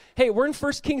Hey, we're in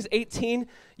 1 Kings 18.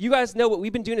 You guys know what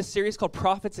we've been doing a series called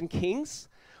Prophets and Kings.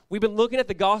 We've been looking at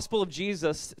the gospel of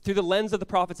Jesus through the lens of the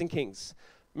prophets and kings.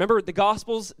 Remember, the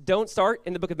gospels don't start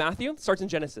in the book of Matthew, it starts in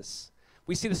Genesis.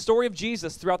 We see the story of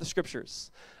Jesus throughout the scriptures.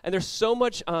 And there's so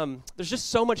much, there's just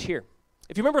so much here.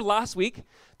 If you remember last week,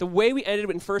 the way we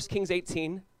ended in 1 Kings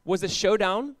 18 was a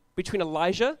showdown between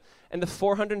Elijah and the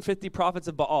 450 prophets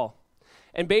of Baal.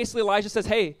 And basically Elijah says,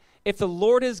 hey, if the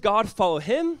Lord is God, follow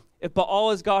him. If Baal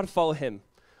is God, follow him.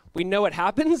 We know what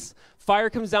happens.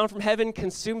 Fire comes down from heaven,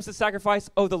 consumes the sacrifice.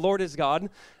 Oh, the Lord is God.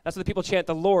 That's what the people chant,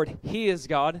 the Lord, he is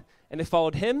God. And they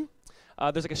followed him.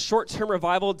 There's like a short-term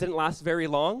revival. It didn't last very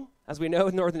long. As we know,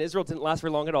 northern Israel didn't last very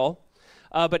long at all.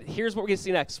 But here's what we're going to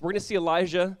see next. We're going to see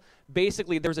Elijah.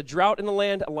 Basically, there's a drought in the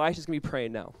land. Elijah's going to be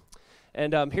praying now.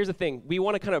 And here's the thing. We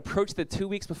want to kind of approach the 2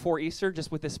 weeks before Easter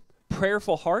just with this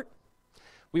prayerful heart.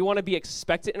 We want to be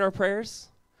expectant in our prayers.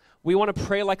 We want to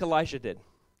pray like Elijah did.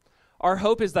 Our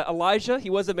hope is that Elijah,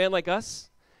 he was a man like us,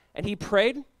 and he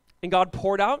prayed, and God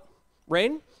poured out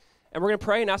rain, and we're going to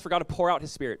pray and ask for God to pour out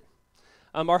his spirit.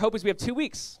 Our hope is we have 2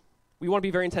 weeks. We want to be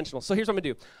very intentional. So here's what I'm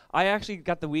going to do. I actually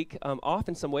got the week off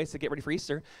in some ways to get ready for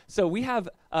Easter. So we have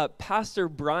Pastor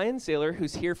Brian Saylor,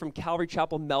 who's here from Calvary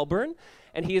Chapel, Melbourne,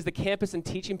 and he is the campus and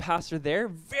teaching pastor there.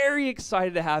 Very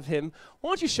excited to have him.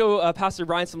 Why don't you show Pastor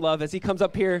Brian some love as he comes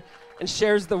up here and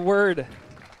shares the word.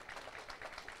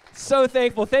 So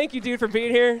thankful. Thank you, dude, for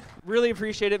being here. Really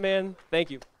appreciate it, man.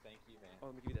 Thank you. Thank you, man. Oh,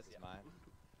 let me give you this. Mine.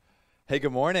 Hey,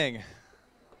 good morning.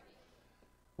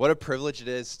 What a privilege it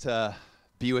is to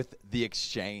be with The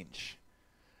Exchange.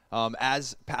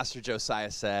 As Pastor Josiah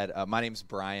said, my name's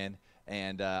Brian,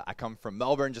 and I come from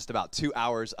Melbourne, just about 2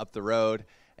 hours up the road,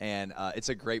 and it's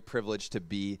a great privilege to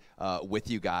be with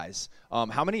you guys.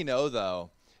 How many know,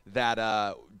 though,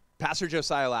 that Pastor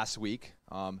Josiah last week,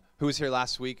 who was here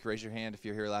last week? Raise your hand if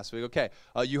you're here last week. Okay,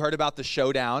 you heard about the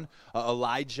showdown,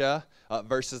 Elijah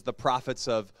versus the prophets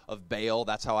of Baal.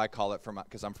 That's how I call it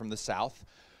because I'm from the South.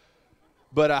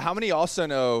 But how many also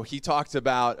know he talked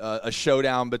about a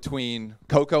showdown between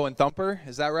Coco and Thumper?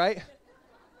 Is that right?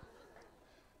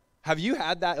 Have you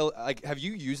had that? Have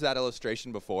you used that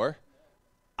illustration before?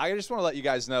 I just want to let you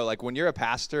guys know, like, when you're a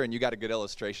pastor and you got a good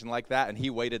illustration like that, and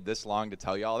he waited this long to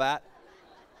tell you all that,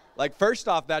 like, first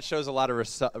off, that shows a lot of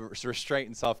restraint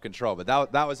and self-control.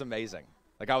 But that was amazing.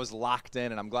 Like, I was locked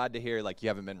in, and I'm glad to hear, like, you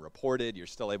haven't been reported. You're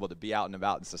still able to be out and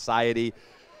about in society,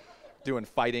 doing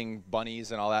fighting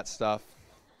bunnies and all that stuff.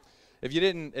 If you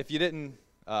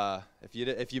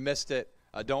missed it,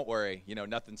 don't worry. You know,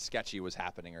 nothing sketchy was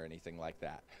happening or anything like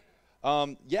that.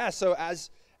 So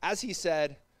as he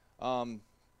said, I'm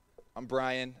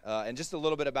Brian, and just a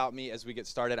little bit about me as we get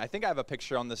started. I think I have a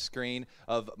picture on the screen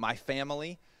of my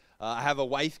family. I have a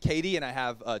wife, Katie, and I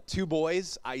have 2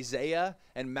 boys, Isaiah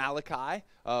and Malachi.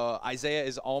 Isaiah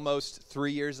is almost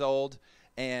 3 years old,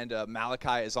 and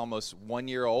Malachi is almost 1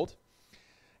 year old.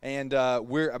 And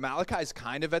Malachi's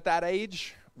kind of at that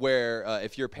age where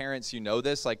if you're parents, you know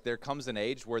this, like, there comes an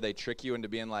age where they trick you into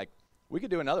being like, we could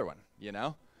do another one, you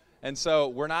know? And so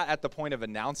we're not at the point of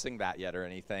announcing that yet or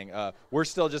anything. We're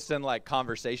still just in, like,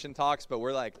 conversation talks, but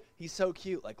we're like, he's so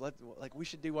cute, like we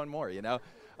should do one more, you know?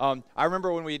 I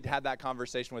remember when we had that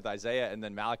conversation with Isaiah, and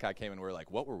then Malachi came, and we were like,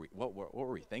 what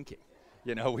were we thinking?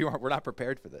 You know, we're not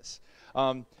prepared for this.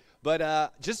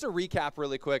 But just to recap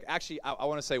really quick, actually, I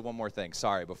want to say one more thing,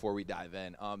 sorry, before we dive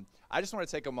in. I just want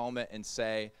to take a moment and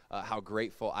say how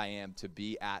grateful I am to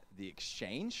be at The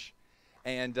Exchange.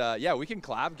 And, we can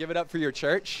clap, give it up for your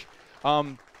church.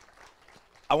 I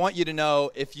want you to know,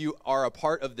 if you are a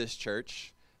part of this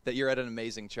church, that you're at an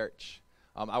amazing church.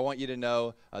 I want you to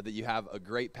know that you have a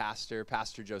great pastor,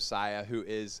 Pastor Josiah, who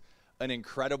is an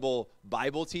incredible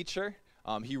Bible teacher.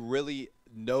 He really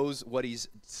knows what he's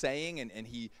saying, and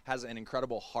he has an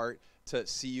incredible heart to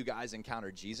see you guys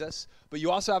encounter Jesus. But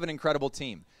you also have an incredible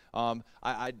team.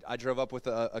 I drove up with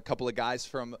a couple of guys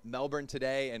from Melbourne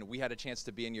today, and we had a chance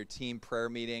to be in your team prayer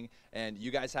meeting, and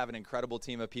you guys have an incredible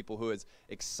team of people who is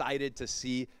excited to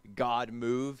see God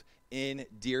move in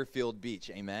Deerfield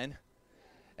Beach. Amen?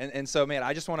 And so, man,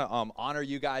 I just want to honor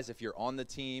you guys if you're on the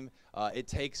team. It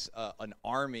takes an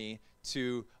army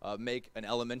to make an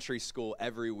elementary school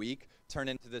every week turn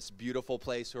into this beautiful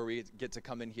place where we get to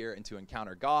come in here and to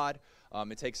encounter God.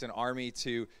 It takes an army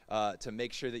to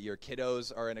make sure that your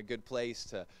kiddos are in a good place,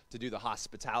 to do the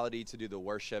hospitality, to do the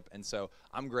worship. And so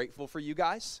I'm grateful for you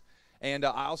guys. And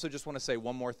I also just want to say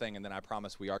one more thing, and then I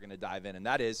promise we are going to dive in. And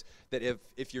that is that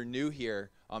if you're new here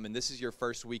and this is your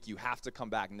first week, you have to come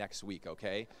back next week,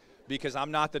 okay? Because I'm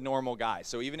not the normal guy.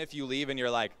 So even if you leave and you're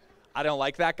like, I don't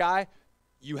like that guy,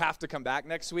 you have to come back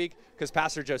next week because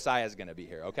Pastor Josiah is going to be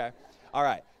here, okay? All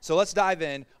right, so let's dive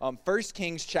in. 1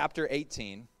 Kings chapter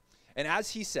 18. And as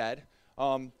he said,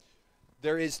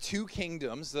 there is two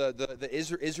kingdoms.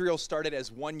 Israel started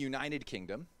as one united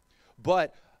kingdom,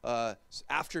 but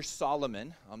after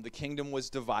Solomon, the kingdom was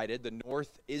divided. The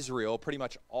north Israel, pretty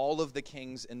much all of the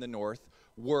kings in the north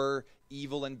were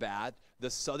evil and bad. The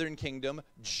southern kingdom,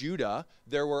 Judah,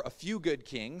 there were a few good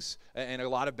kings and a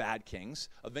lot of bad kings.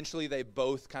 Eventually, they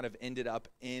both kind of ended up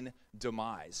in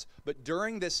demise. But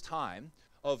during this time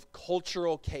of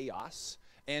cultural chaos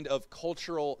and of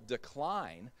cultural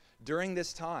decline, during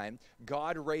this time,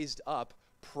 God raised up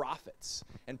prophets.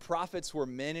 And prophets were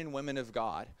men and women of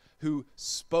God who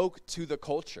spoke to the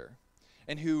culture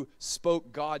and who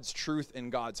spoke God's truth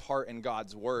in God's heart and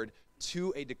God's word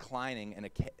to a declining and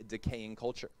a decaying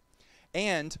culture.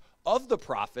 And of the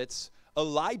prophets,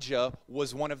 Elijah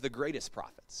was one of the greatest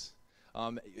prophets.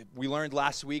 We learned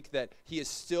last week that he is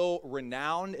still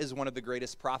renowned as one of the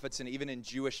greatest prophets, and even in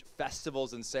Jewish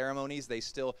festivals and ceremonies, they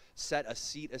still set a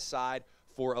seat aside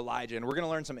for Elijah. And we're going to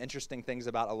learn some interesting things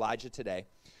about Elijah today.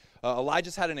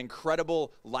 Elijah's had an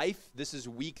incredible life. This is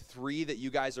week 3 that you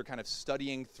guys are kind of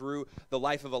studying through the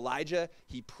life of Elijah.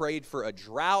 He prayed for a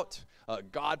drought.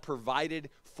 God provided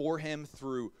for him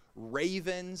through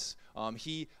ravens.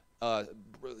 He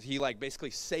basically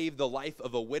saved the life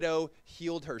of a widow,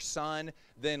 healed her son.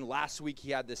 Then last week he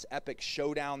had this epic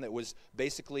showdown that was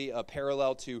basically a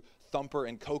parallel to Thumper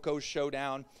and Coco's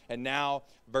showdown. And now,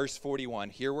 verse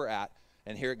 41, here we're at,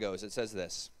 and here it goes. It says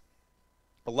this.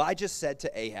 Elijah said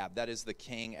to Ahab, that is the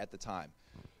king at the time,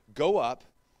 "Go up,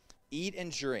 eat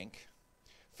and drink,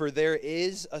 for there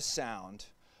is a sound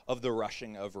of the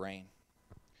rushing of rain."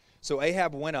 So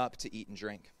Ahab went up to eat and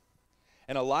drink,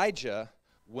 and Elijah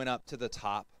went up to the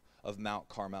top of Mount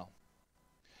Carmel.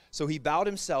 So he bowed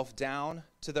himself down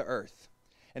to the earth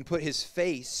and put his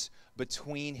face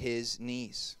between his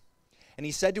knees. And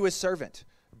he said to his servant,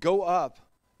 "Go up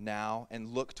now and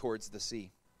look towards the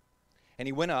sea." And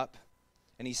he went up,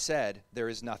 and he said, "There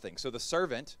is nothing." So the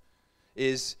servant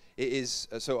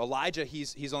so Elijah,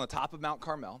 he's on the top of Mount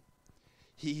Carmel.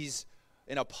 He's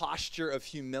in a posture of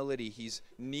humility. He's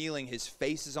kneeling, his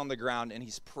face is on the ground, and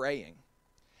he's praying.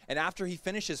 And after he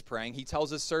finishes praying, he tells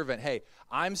his servant, "Hey,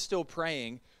 I'm still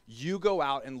praying. You go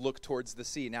out and look towards the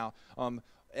sea." Now,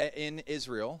 in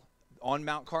Israel, on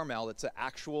Mount Carmel, it's an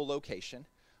actual location.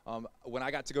 When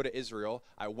I got to go to Israel,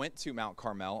 I went to Mount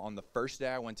Carmel on the first day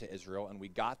I went to Israel, and we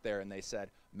got there, and they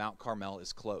said, Mount Carmel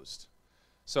is closed.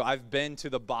 So I've been to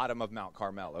the bottom of Mount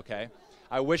Carmel, okay?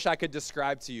 I wish I could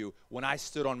describe to you, when I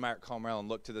stood on Mount Carmel and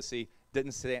looked to the sea,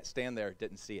 didn't stand there,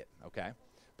 didn't see it, okay?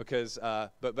 Because,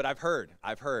 but I've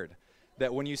heard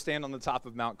that when you stand on the top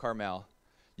of Mount Carmel,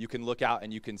 you can look out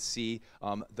and you can see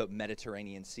the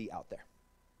Mediterranean Sea out there.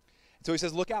 So he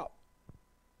says, look out.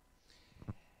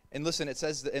 And listen, it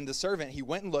says, and the servant, he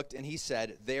went and looked, and he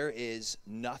said, "There is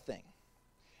nothing."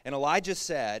 And Elijah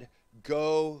said,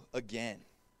 "Go again."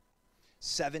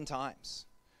 7 times.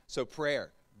 So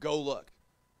prayer, go look,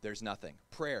 there's nothing.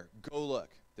 Prayer, go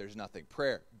look, there's nothing.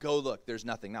 Prayer, go look, there's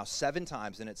nothing. Now 7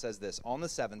 times, and it says this, on the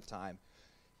 7th time,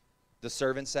 the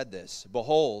servant said this,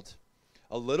 "Behold,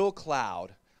 a little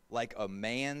cloud like a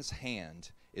man's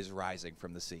hand is rising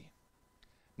from the sea."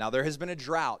 Now there has been a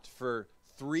drought for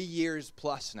 3 years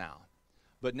plus now.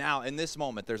 But now, in this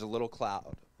moment, there's a little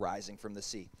cloud rising from the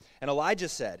sea. And Elijah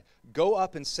said, "Go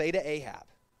up and say to Ahab,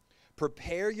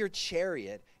 prepare your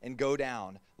chariot and go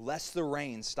down, lest the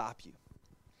rain stop you."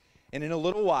 And in a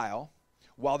little while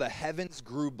the heavens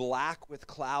grew black with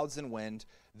clouds and wind,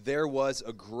 there was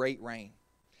a great rain.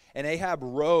 And Ahab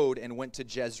rode and went to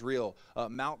Jezreel.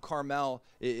 Mount Carmel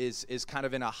is kind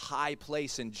of in a high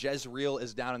place, and Jezreel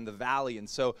is down in the valley. And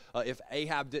so if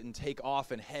Ahab didn't take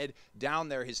off and head down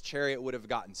there, his chariot would have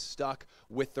gotten stuck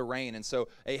with the rain. And so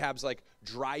Ahab's like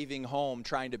driving home,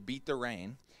 trying to beat the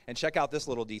rain. And check out this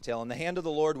little detail. "And the hand of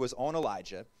the Lord was on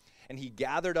Elijah, and he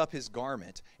gathered up his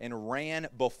garment and ran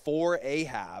before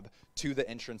Ahab to the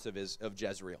entrance of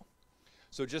Jezreel."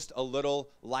 So just a little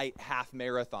light half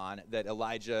marathon that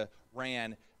Elijah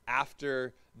ran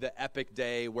after the epic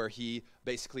day where he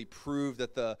basically proved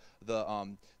that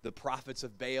the prophets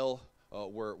of Baal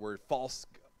were false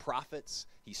prophets.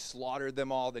 He slaughtered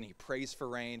them all, then he prays for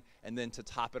rain, and then to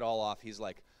top it all off, he's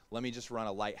like, let me just run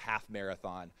a light half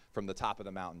marathon from the top of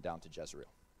the mountain down to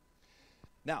Jezreel.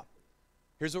 Now,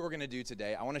 here's what we're going to do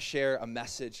today. I want to share a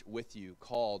message with you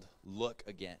called Look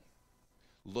Again.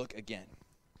 Look Again.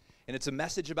 And it's a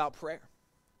message about prayer.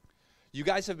 You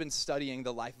guys have been studying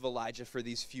the life of Elijah for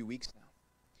these few weeks now.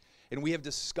 And we have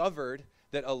discovered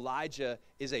that Elijah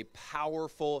is a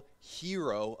powerful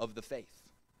hero of the faith.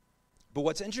 But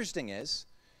what's interesting is,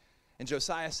 And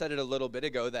Josiah said it a little bit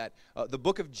ago that the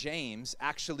book of James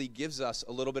actually gives us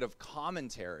a little bit of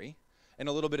commentary and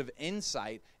a little bit of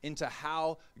insight into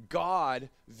how God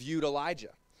viewed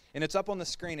Elijah. And it's up on the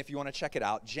screen if you want to check it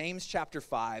out. James chapter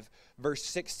 5, verse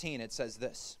 16, it says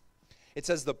this. It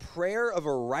says, the prayer of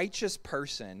a righteous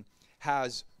person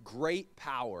has great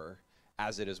power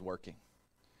as it is working.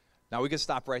 Now we can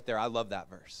stop right there. I love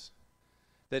that verse.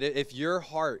 That if your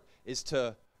heart is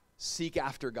to seek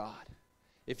after God,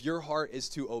 if your heart is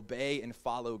to obey and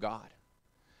follow God,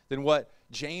 then what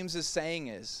James is saying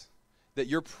is that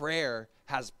your prayer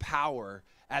has power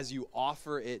as you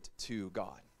offer it to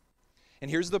God. And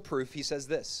here's the proof. He says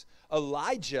this,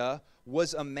 Elijah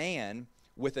was a man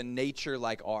with a nature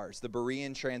like ours. The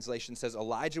Berean translation says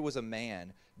Elijah was a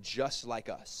man just like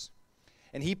us.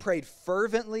 And he prayed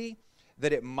fervently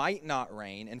that it might not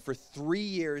rain, and for 3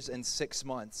 years and 6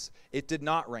 months it did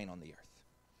not rain on the earth.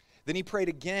 Then he prayed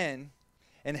again,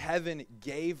 and heaven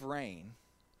gave rain,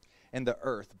 and the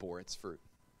earth bore its fruit.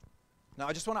 Now,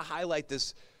 I just want to highlight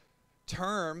this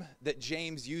term that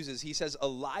James uses. He says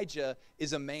Elijah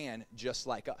is a man just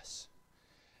like us.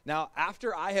 Now,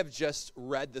 after I have just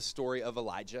read the story of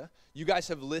Elijah, you guys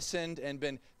have listened and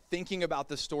been thinking about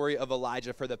the story of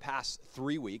Elijah for the past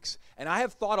 3 weeks, and I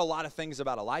have thought a lot of things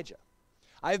about Elijah.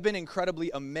 I have been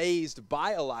incredibly amazed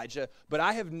by Elijah, but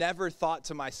I have never thought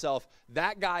to myself,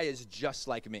 that guy is just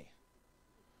like me.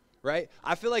 Right?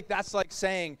 I feel like that's like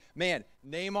saying, man,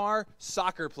 Neymar,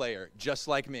 soccer player, just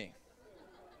like me.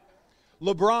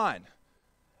 LeBron,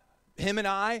 him and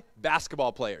I,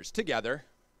 basketball players, together.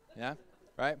 Yeah,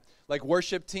 right? Like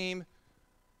worship team,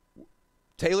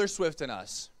 Taylor Swift and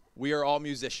us, we are all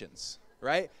musicians,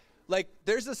 right? Like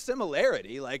there's a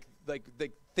similarity, like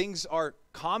things are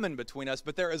common between us,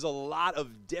 but there is a lot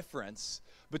of difference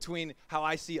between how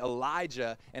I see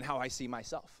Elijah and how I see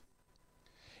myself.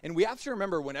 And we have to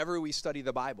remember whenever we study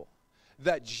the Bible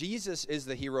that Jesus is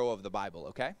the hero of the Bible,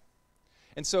 okay?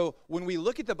 And so when we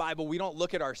look at the Bible, we don't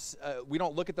look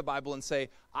at the Bible and say,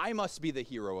 I must be the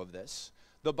hero of this.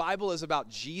 The Bible is about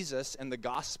Jesus and the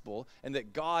gospel and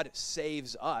that God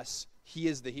saves us. He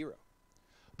is the hero.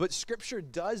 But Scripture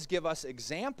does give us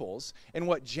examples, and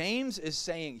what James is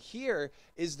saying here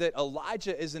is that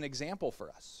Elijah is an example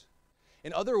for us.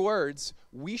 In other words,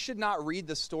 we should not read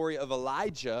the story of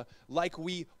Elijah like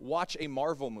we watch a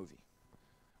Marvel movie.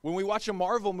 When we watch a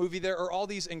Marvel movie, there are all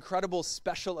these incredible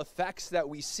special effects that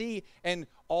we see, and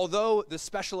although the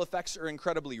special effects are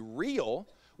incredibly real,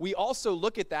 we also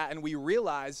look at that and we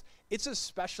realize it's a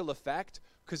special effect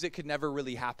because it could never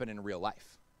really happen in real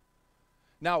life.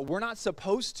 Now, we're not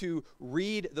supposed to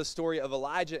read the story of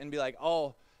Elijah and be like,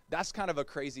 oh, that's kind of a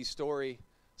crazy story.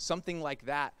 Something like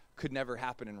that could never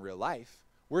happen in real life.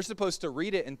 We're supposed to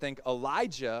read it and think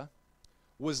Elijah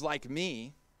was like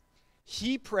me.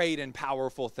 He prayed and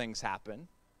powerful things happen.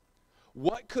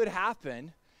 What could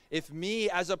happen if me,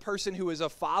 as a person who is a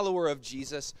follower of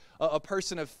Jesus, a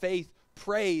person of faith,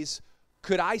 prays?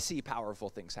 Could I see powerful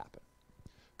things happen?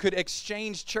 Could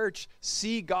Exchange Church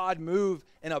see God move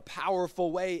in a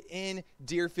powerful way in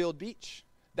Deerfield Beach?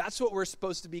 That's what we're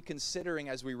supposed to be considering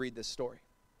as we read this story.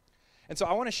 And so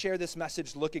I want to share this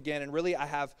message, look again, and really I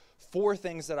have 4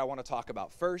 things that I want to talk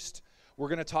about. First, we're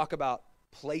going to talk about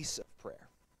place of prayer.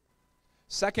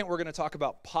 Second, we're going to talk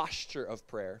about posture of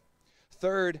prayer.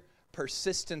 Third,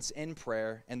 persistence in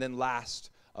prayer. And then last,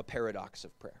 a paradox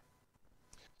of prayer.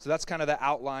 So that's kind of the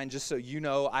outline, just so you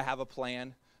know I have a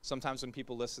plan. Sometimes when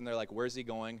people listen, they're like, where's he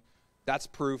going? That's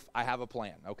proof I have a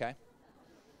plan, okay?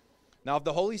 Now, if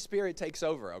the Holy Spirit takes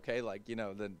over, okay,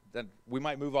 then we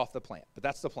might move off the plan, but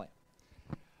that's the plan.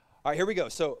 All right, here we go.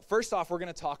 So first off, we're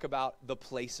going to talk about the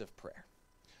place of prayer.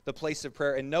 The place of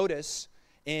prayer. And notice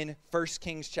in 1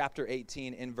 Kings chapter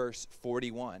 18 in verse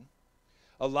 41,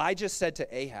 Elijah said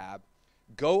to Ahab,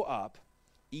 go up,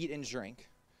 eat and drink,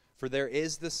 for there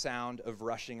is the sound of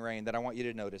rushing rain. That I want you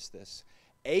to notice this.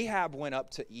 Ahab went up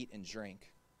to eat and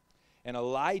drink, and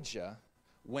Elijah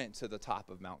went to the top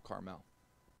of Mount Carmel.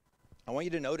 I want you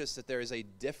to notice that there is a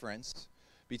difference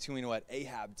between what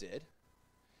Ahab did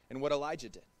and what Elijah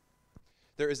did.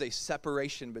 There is a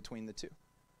separation between the two.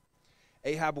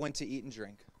 Ahab went to eat and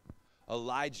drink.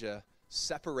 Elijah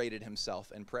separated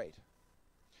himself and prayed.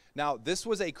 Now, this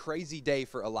was a crazy day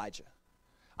for Elijah.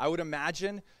 I would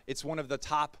imagine it's one of the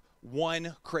top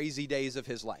 1 crazy days of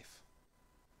his life.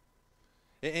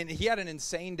 And he had an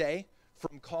insane day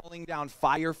from calling down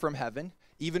fire from heaven.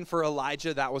 Even for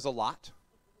Elijah, that was a lot.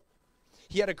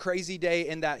 He had a crazy day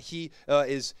in that he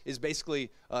is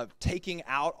basically taking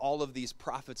out all of these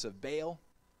prophets of Baal.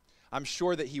 I'm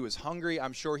sure that he was hungry.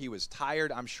 I'm sure he was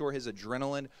tired. I'm sure his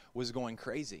adrenaline was going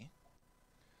crazy.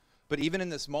 But even in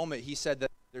this moment, he said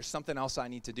that there's something else I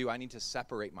need to do. I need to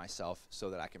separate myself so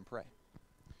that I can pray.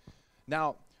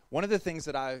 Now, one of the things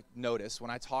that I notice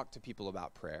when I talk to people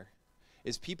about prayer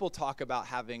is people talk about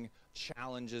having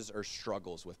challenges or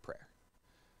struggles with prayer.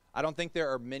 I don't think there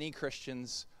are many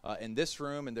Christians in this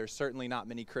room, and there's certainly not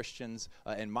many Christians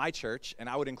in my church, and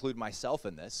I would include myself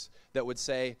in this, that would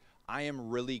say, I am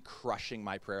really crushing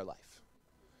my prayer life.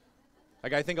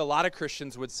 Like, I think a lot of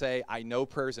Christians would say, I know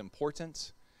prayer is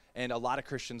important, and a lot of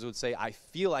Christians would say, I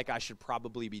feel like I should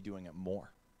probably be doing it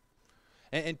more.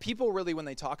 And people really, when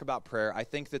they talk about prayer, I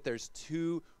think that there's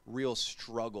two real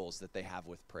struggles that they have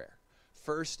with prayer.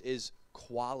 First is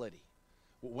quality.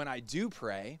 When I do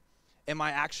pray, am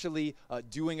I actually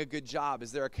doing a good job?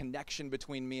 Is there a connection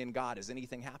between me and God? Is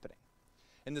anything happening?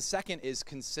 And the second is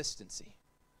consistency.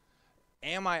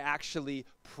 Am I actually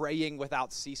praying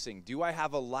without ceasing? Do I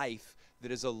have a life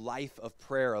that is a life of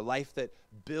prayer, a life that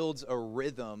builds a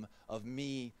rhythm of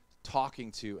me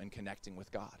talking to and connecting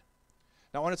with God?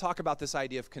 Now, I want to talk about this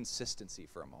idea of consistency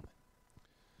for a moment.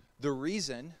 The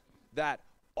reason that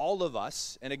all of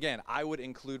us, and again, I would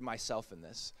include myself in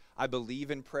this, I believe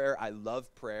in prayer, I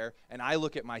love prayer, and I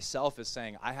look at myself as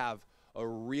saying I have a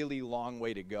really long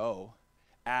way to go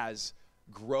as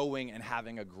growing and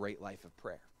having a great life of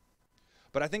prayer.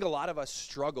 But I think a lot of us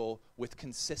struggle with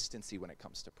consistency when it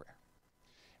comes to prayer.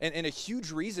 And a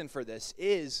huge reason for this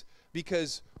is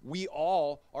because we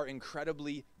all are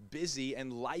incredibly busy,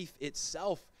 and life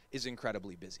itself is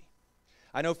incredibly busy.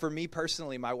 I know for me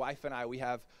personally, my wife and I, we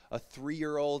have a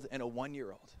 3-year-old and a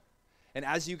 1-year-old. And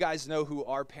as you guys know who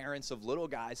are parents of little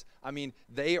guys, I mean,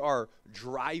 they are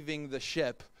driving the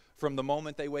ship from the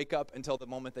moment they wake up until the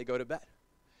moment they go to bed.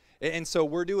 And so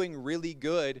we're doing really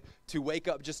good to wake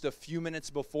up just a few minutes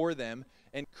before them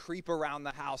and creep around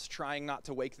the house trying not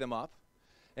to wake them up.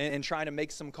 And trying to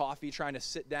make some coffee, trying to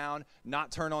sit down,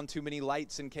 not turn on too many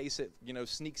lights in case it,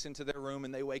 sneaks into their room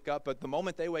and they wake up. But the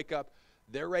moment they wake up,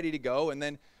 they're ready to go. And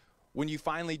then when you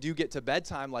finally do get to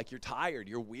bedtime, like, you're tired,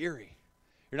 you're weary.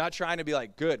 You're not trying to be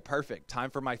like, good, perfect,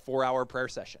 time for my 4-hour prayer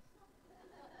session.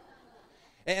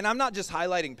 And I'm not just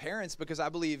highlighting parents, because I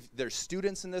believe there's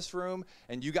students in this room,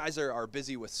 and you guys are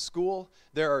busy with school.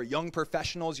 There are young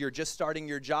professionals. You're just starting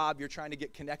your job. You're trying to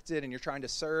get connected, and you're trying to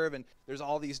serve, and there's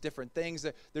all these different things.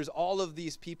 There's all of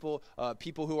these people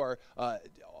who are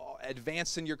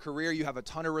advanced in your career. You have a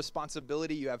ton of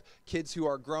responsibility. You have kids who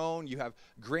are grown. You have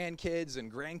grandkids,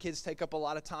 and grandkids take up a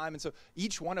lot of time. And so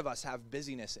each one of us have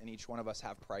busyness, and each one of us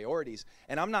have priorities.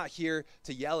 And I'm not here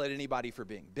to yell at anybody for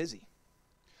being busy.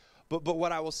 But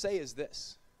what I will say is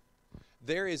this: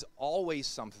 there is always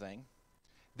something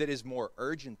that is more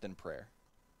urgent than prayer,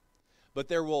 but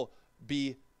there will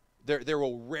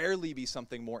rarely be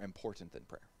something more important than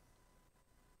prayer.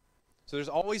 So there's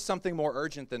always something more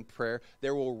urgent than prayer.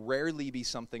 There will rarely be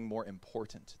something more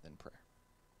important than prayer.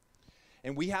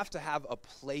 And we have to have a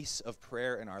place of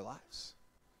prayer in our lives.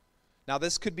 Now,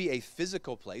 this could be a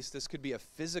physical place, this could be a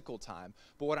physical time,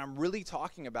 but what I'm really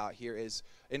talking about here is,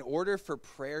 in order for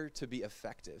prayer to be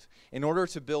effective, in order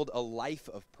to build a life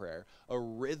of prayer, a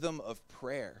rhythm of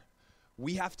prayer,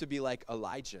 we have to be like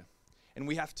Elijah, and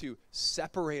we have to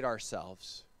separate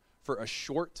ourselves for a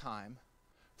short time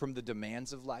from the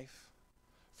demands of life,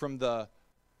 from the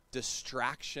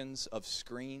distractions of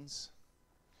screens,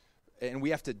 and we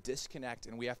have to disconnect,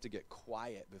 and we have to get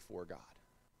quiet before God.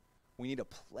 We need a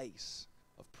place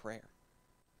of prayer.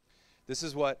 This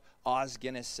is what Os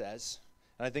Guinness says,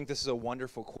 and I think this is a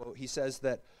wonderful quote. He says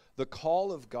that the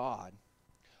call of God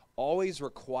always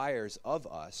requires of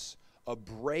us a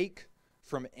break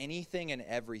from anything and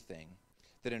everything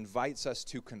that invites us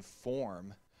to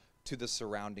conform to the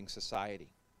surrounding society,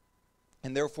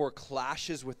 and therefore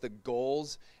clashes with the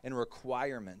goals and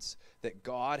requirements that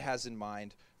God has in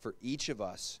mind for each of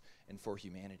us and for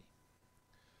humanity.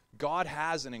 God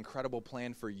has an incredible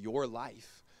plan for your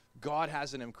life. God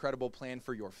has an incredible plan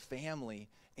for your family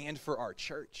and for our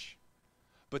church.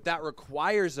 But that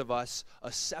requires of us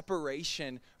a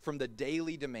separation from the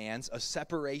daily demands, a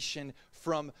separation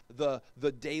from the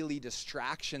daily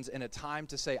distractions, and a time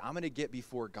to say, I'm going to get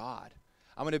before God.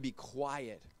 I'm going to be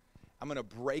quiet. I'm going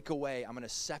to break away. I'm going to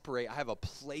separate. I have a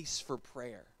place for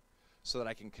prayer so that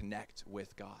I can connect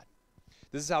with God.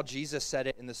 This is how Jesus said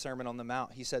it in the Sermon on the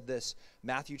Mount. He said this,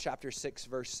 Matthew chapter 6,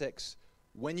 verse 6,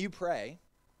 when you pray,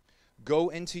 go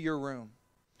into your room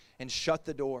and shut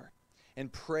the door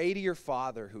and pray to your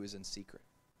Father who is in secret.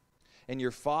 And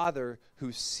your Father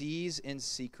who sees in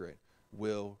secret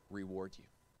will reward you.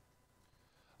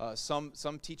 Some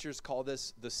teachers call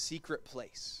this the secret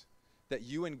place, that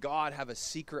you and God have a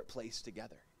secret place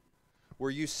together where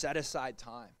you set aside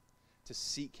time to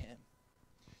seek Him.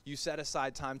 you set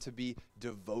aside time to be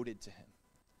devoted to him.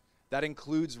 That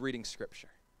includes reading scripture,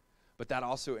 but that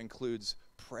also includes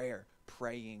prayer,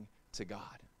 praying to God.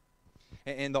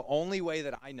 And the only way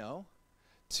that I know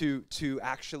to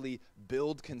actually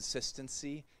build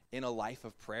consistency in a life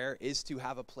of prayer is to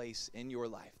have a place in your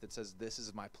life that says, this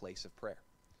is my place of prayer.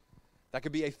 That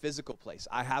could be a physical place.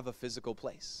 I have a physical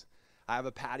place. I have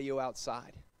a patio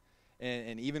outside.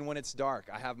 And even when it's dark,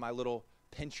 I have my little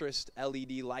Pinterest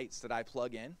LED lights that I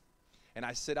plug in. And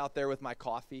I sit out there with my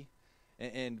coffee.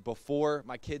 And before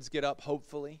my kids get up,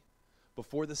 hopefully,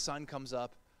 before the sun comes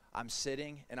up, I'm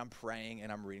sitting and I'm praying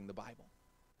and I'm reading the Bible.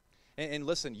 And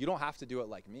listen, you don't have to do it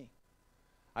like me.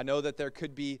 I know that there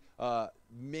could be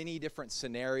many different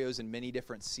scenarios and many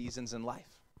different seasons in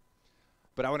life.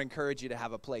 But I would encourage you to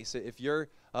have a place. If you're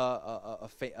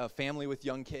a family with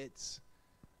young kids,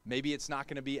 maybe it's not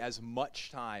going to be as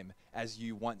much time as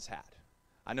you once had.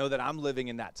 I know that I'm living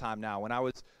in that time now. When I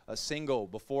was single,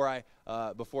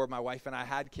 before my wife and I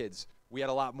had kids, we had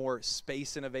a lot more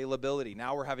space and availability.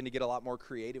 Now we're having to get a lot more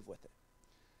creative with it.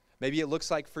 Maybe it looks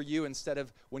like for you, instead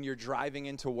of when you're driving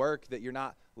into work, that you're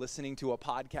not listening to a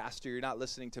podcast or you're not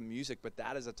listening to music, but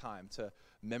that is a time to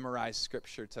memorize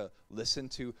scripture, to listen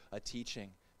to a teaching,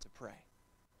 to pray.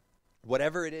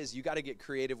 Whatever it is, you got to get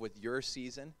creative with your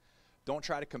season. Don't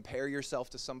try to compare yourself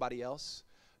to somebody else.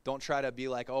 Don't try to be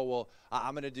like, oh, well,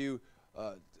 I'm going to do,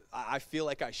 I feel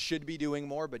like I should be doing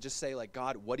more, but just say like,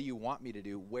 God, what do you want me to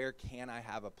do? Where can I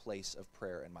have a place of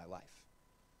prayer in my life?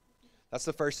 That's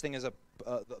the first thing, is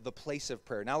the place of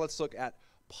prayer. Now let's look at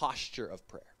posture of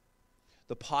prayer.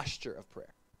 The posture of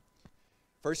prayer.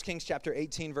 1 Kings chapter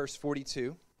 18, verse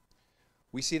 42,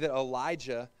 we see that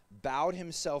Elijah bowed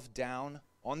himself down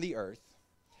on the earth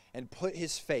and put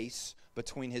his face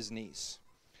between his knees.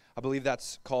 I believe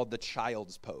that's called the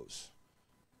child's pose.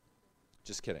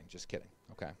 Just kidding,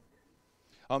 okay.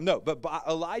 No, but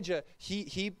Elijah,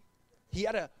 he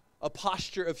had a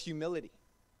posture of humility.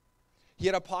 He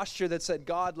had a posture that said,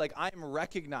 God, like, I'm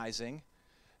recognizing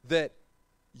that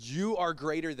you are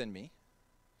greater than me,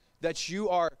 that you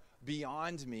are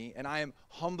beyond me, and I am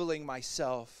humbling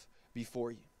myself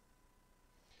before you.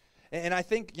 And I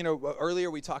think, earlier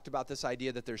we talked about this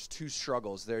idea that there's two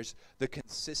struggles. There's the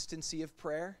consistency of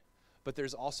prayer, but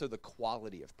there's also the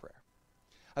quality of prayer.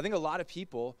 I think a lot of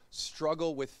people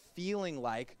struggle with feeling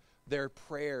like their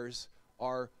prayers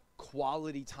are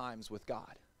quality times with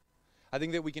God. I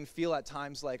think that we can feel at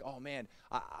times like, oh man,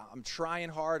 I'm trying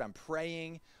hard, I'm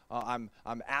praying, I'm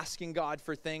asking God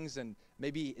for things, and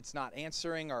maybe it's not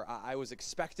answering, or I was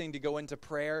expecting to go into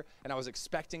prayer, and I was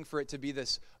expecting for it to be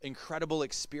this incredible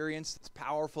experience, this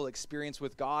powerful experience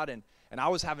with God, and I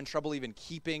was having trouble even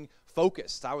keeping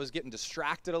focused. I was getting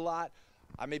distracted a lot.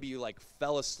 I maybe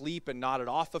fell asleep and nodded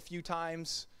off a few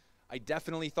times. I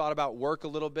definitely thought about work a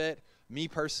little bit. Me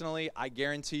personally, I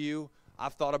guarantee you,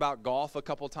 I've thought about golf a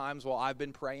couple times while I've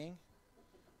been praying.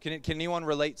 Can anyone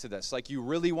relate to this? Like, you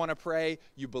really want to pray,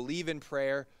 you believe in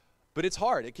prayer, but it's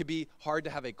hard. It could be hard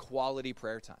to have a quality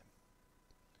prayer time.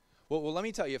 Well, let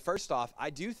me tell you, first off,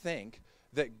 I do think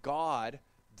that God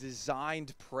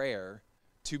designed prayer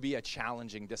to be a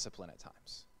challenging discipline at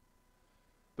times.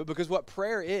 But because what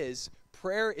prayer is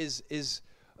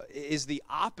the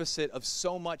opposite of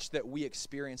so much that we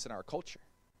experience in our culture.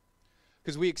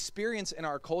 Because we experience in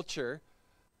our culture,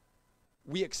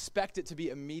 we expect it to be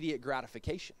immediate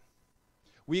gratification.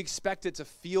 We expect it to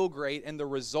feel great and the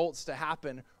results to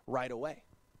happen right away.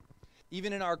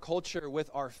 Even in our culture with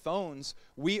our phones,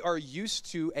 we are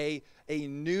used to a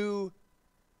new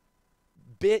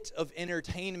bit of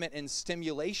entertainment and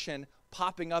stimulation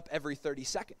popping up every 30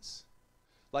 seconds.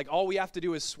 Like, all we have to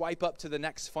do is swipe up to the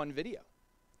next fun video.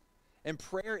 And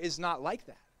prayer is not like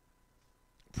that.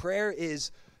 Prayer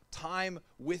is time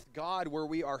with God where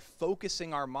we are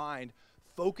focusing our mind,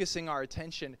 focusing our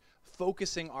attention,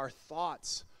 focusing our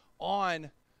thoughts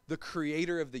on the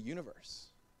creator of the universe,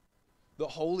 the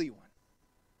Holy One.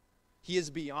 He is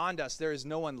beyond us. There is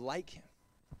no one like him.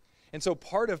 And so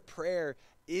part of prayer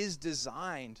is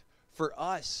designed for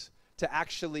us to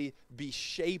actually be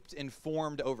shaped and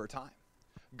formed over time.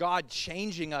 God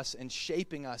changing us and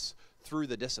shaping us through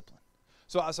the discipline.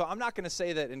 So I'm not going to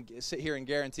say that and sit here and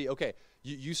guarantee, okay,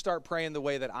 you start praying the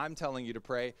way that I'm telling you to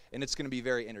pray, and it's going to be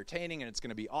very entertaining, and it's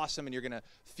going to be awesome, and you're going to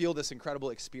feel this incredible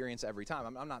experience every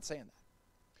time. I'm not saying that.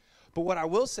 But what I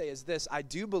will say is this: I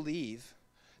do believe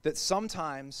that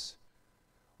sometimes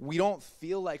we don't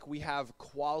feel like we have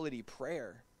quality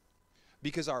prayer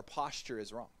because our posture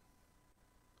is wrong.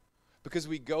 Because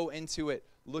we go into it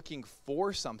looking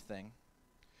for something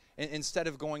instead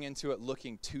of going into it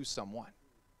looking to someone.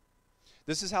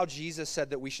 This is how Jesus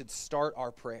said that we should start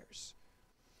our prayers.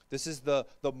 This is the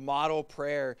model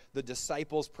prayer, the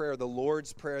disciples' prayer, the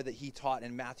Lord's prayer that he taught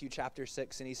in Matthew chapter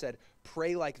 6. And he said,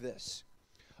 pray like this: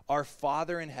 Our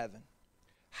Father in heaven,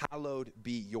 hallowed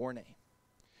be your name.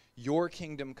 Your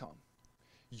kingdom come.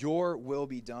 Your will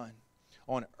be done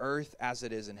on earth as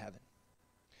it is in heaven.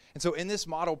 And so in this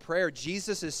model prayer,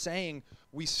 Jesus is saying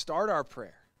we start our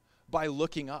prayer by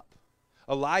looking up.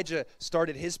 Elijah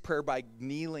started his prayer by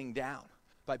kneeling down,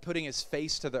 by putting his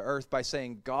face to the earth, by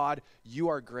saying, God, you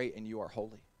are great and you are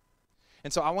holy.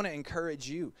 And so I want to encourage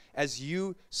you as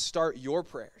you start your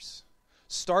prayers.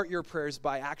 Start your prayers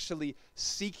by actually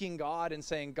seeking God and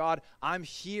saying, God, I'm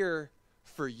here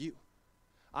for you.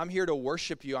 I'm here to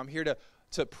worship you. I'm here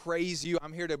to praise you.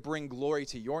 I'm here to bring glory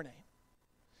to your name.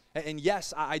 And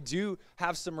yes, I do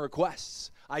have some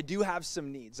requests. I do have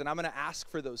some needs, and I'm going to ask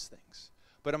for those things.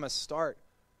 But I'm going to start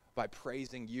by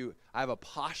praising you. I have a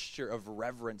posture of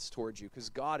reverence towards you because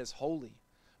God is holy,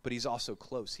 but he's also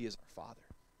close. He is our Father.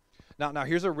 Now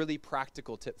here's a really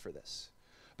practical tip for this,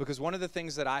 because one of the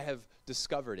things that I have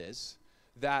discovered is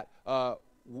that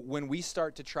when we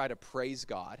start to try to praise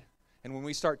God and when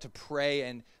we start to pray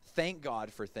and thank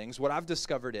God for things, what I've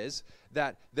discovered is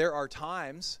that there are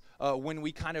times when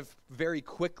we kind of very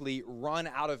quickly run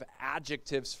out of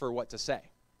adjectives for what to say.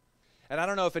 And I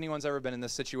don't know if anyone's ever been in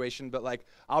this situation, but like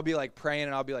I'll be like praying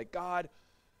and I'll be like, God,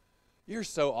 you're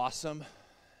so awesome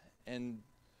and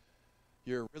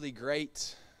you're really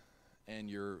great and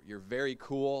you're very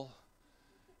cool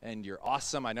and you're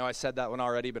awesome. I know I said that one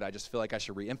already, but I just feel like I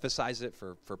should reemphasize it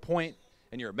for point.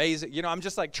 And you're amazing. You know, I'm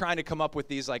just like trying to come up with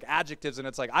these like adjectives, and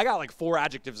it's like I got like 4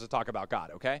 adjectives to talk about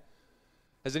God, okay?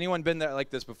 Has anyone been there like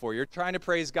this before? You're trying to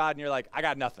praise God and you're like, I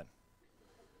got nothing.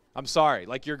 I'm sorry.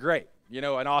 Like, you're great, you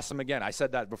know, and awesome again. I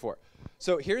said that before.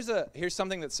 So here's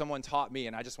something that someone taught me,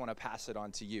 and I just want to pass it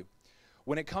on to you.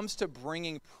 When it comes to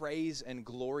bringing praise and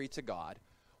glory to God,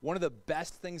 one of the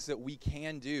best things that we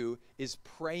can do is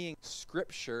praying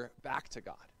scripture back to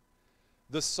God.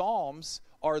 The Psalms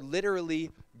are literally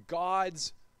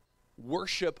God's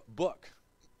worship book.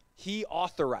 He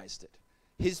authorized it.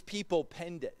 His people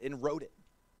penned it and wrote it.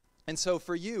 And so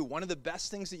for you, one of the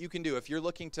best things that you can do if you're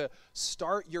looking to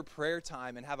start your prayer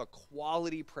time and have a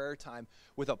quality prayer time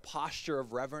with a posture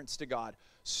of reverence to God,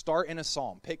 start in a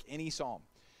psalm. Pick any psalm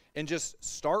and just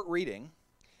start reading.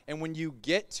 And when you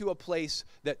get to a place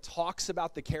that talks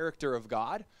about the character of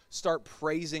God, start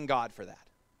praising God for that.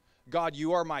 God,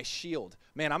 you are my shield.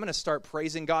 Man, I'm going to start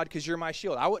praising God because you're my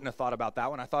shield. I wouldn't have thought about that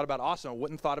when I thought about awesome. I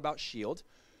wouldn't have thought about shield.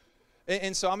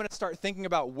 And so I'm going to start thinking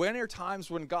about when are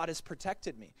times when God has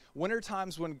protected me? When are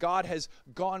times when God has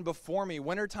gone before me?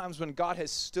 When are times when God has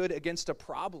stood against a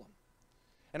problem?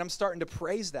 And I'm starting to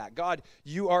praise that. God,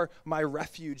 you are my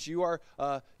refuge. You are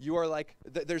like,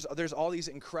 there's all these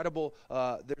incredible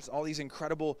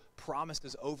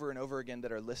promises over and over again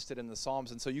that are listed in the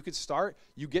Psalms. And so you could start,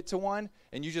 you get to one,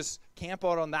 and you just camp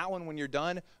out on that one. When you're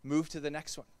done, move to the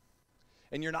next one.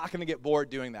 And you're not going to get bored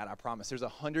doing that, I promise. There's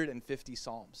 150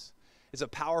 Psalms. It's a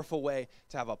powerful way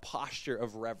to have a posture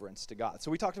of reverence to God.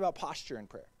 So we talked about posture in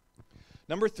prayer.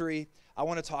 Number 3, I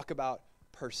want to talk about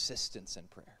persistence in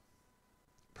prayer.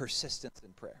 Persistence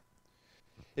in prayer.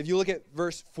 If you look at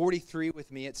verse 43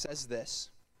 with me, it says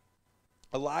this: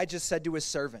 Elijah said to his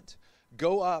servant,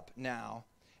 "Go up now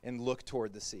and look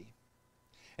toward the sea."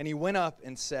 And he went up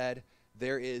and said,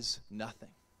 "There is nothing."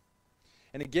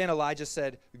 And again Elijah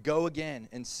said, "Go again,"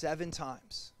 and 7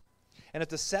 times. And at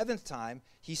the 7th time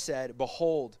he said,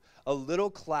 "Behold, a little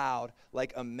cloud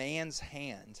like a man's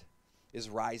hand is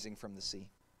rising from the sea."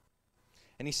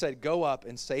 And he said, "Go up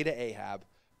and say to Ahab,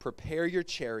 prepare your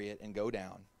chariot and go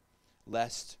down,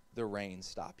 lest the rain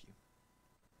stop you."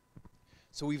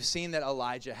 So we've seen that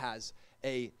Elijah has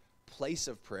a place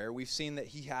of prayer. We've seen that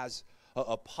he has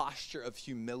a posture of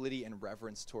humility and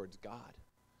reverence towards God.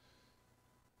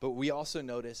 But we also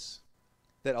notice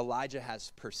that Elijah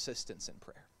has persistence in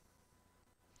prayer.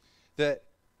 That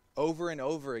over and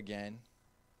over again,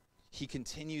 he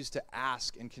continues to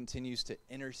ask and continues to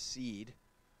intercede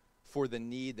for the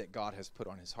need that God has put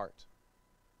on his heart.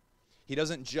 He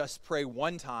doesn't just pray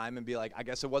one time and be like, I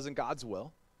guess it wasn't God's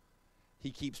will.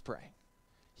 He keeps praying.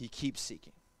 He keeps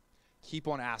seeking. Keep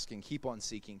on asking, keep on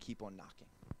seeking, keep on knocking.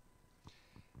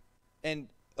 And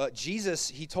Jesus,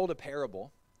 he told a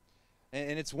parable,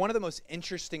 and it's one of the most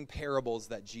interesting parables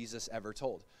that Jesus ever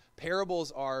told.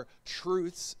 Parables are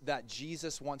truths that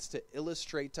Jesus wants to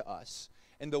illustrate to us,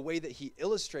 and the way that he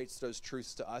illustrates those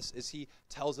truths to us is he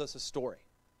tells us a story.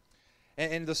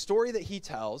 And the story that he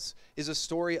tells is a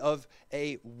story of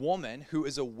a woman who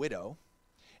is a widow,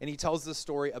 and he tells the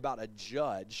story about a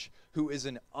judge who is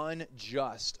an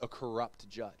unjust, a corrupt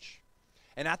judge.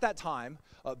 And at that time,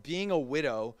 being a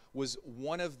widow was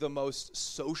one of the most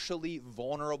socially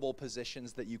vulnerable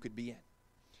positions that you could be in.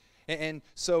 And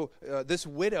so this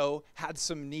widow had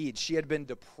some needs. She had been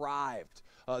deprived.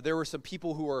 There were some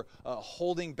people who were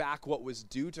holding back what was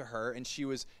due to her, and she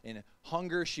was in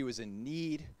hunger, she was in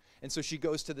need, and so she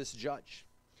goes to this judge.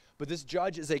 But this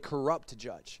judge is a corrupt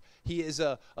judge. He is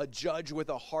a judge with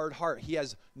a hard heart. He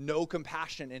has no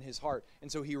compassion in his heart,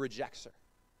 and so he rejects her.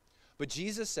 But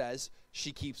Jesus says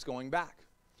she keeps going back.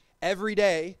 Every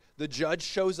day, the judge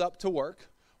shows up to work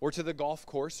or to the golf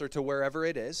course or to wherever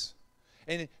it is,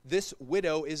 and this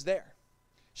widow is there.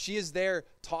 She is there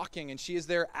talking, and she is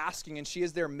there asking, and she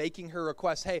is there making her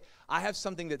request. Hey, I have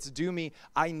something that's due me.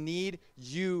 I need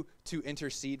you to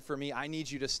intercede for me. I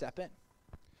need you to step in.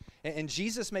 And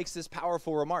Jesus makes this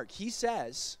powerful remark. He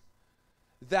says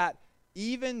that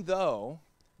even though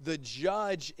the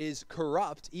judge is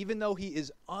corrupt, even though he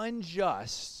is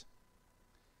unjust,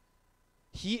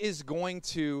 he is going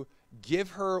to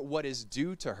give her what is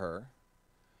due to her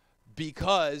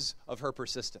because of her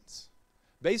persistence.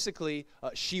 Basically,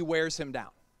 she wears him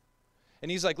down. And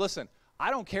he's like, listen,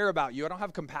 I don't care about you. I don't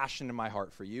have compassion in my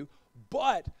heart for you,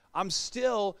 but I'm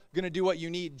still going to do what you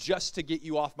need just to get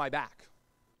you off my back.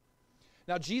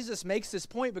 Now, Jesus makes this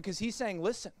point because he's saying,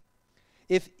 listen,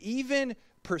 if even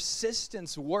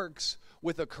persistence works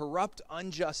with a corrupt,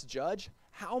 unjust judge,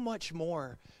 how much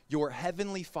more your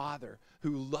heavenly Father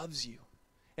who loves you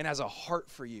and has a heart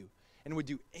for you and would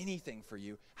do anything for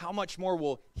you, how much more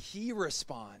will he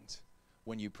respond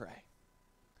when you pray?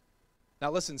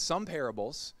 Now listen, some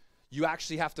parables, you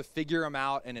actually have to figure them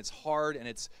out, and it's hard and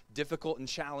it's difficult and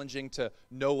challenging to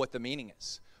know what the meaning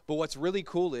is. But what's really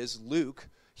cool is Luke,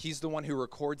 he's the one who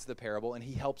records the parable, and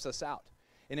he helps us out.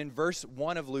 And in verse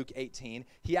 1 of Luke 18,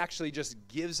 he actually just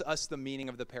gives us the meaning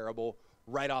of the parable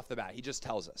right off the bat. He just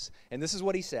tells us. And this is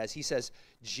what he says. He says,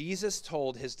 Jesus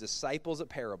told his disciples a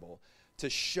parable to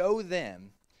show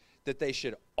them that they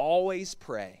should always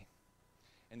pray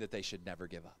and that they should never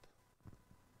give up.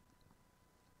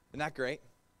 Isn't that great?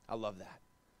 I love that.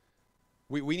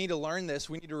 We need to learn this.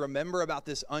 We need to remember about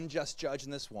this unjust judge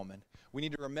and this woman. We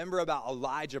need to remember about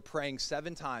Elijah praying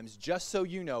 7 times, just so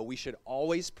you know we should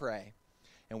always pray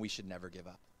and we should never give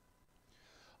up.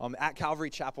 At Calvary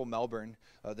Chapel, Melbourne,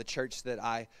 the church that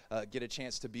I get a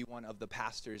chance to be one of the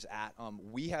pastors at,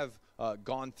 we have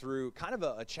gone through kind of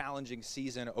a challenging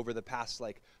season over the past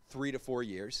 3 to 4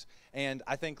 years. And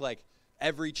I think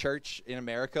every church in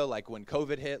America, when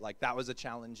COVID hit, that was a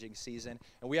challenging season.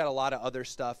 And we had a lot of other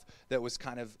stuff that was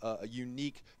kind of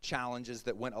unique challenges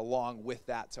that went along with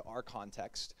that to our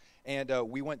context. And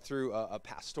we went through a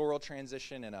pastoral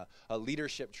transition and a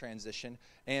leadership transition.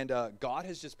 And God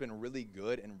has just been really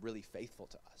good and really faithful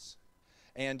to us.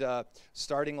 And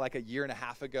starting a year and a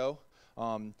half ago,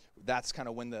 that's kind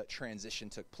of when the transition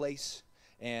took place.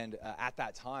 And at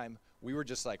that time, we were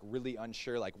just really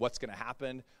unsure, what's going to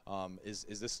happen.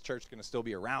 Is this church going to still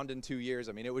be around in 2 years?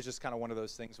 I mean, it was just kind of one of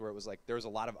those things where it was there was a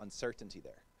lot of uncertainty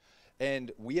there.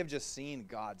 And we have just seen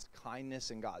God's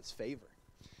kindness and God's favor.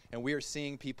 And we are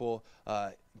seeing people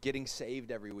getting saved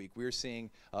every week. We're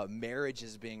seeing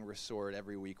marriages being restored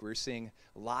every week. We're seeing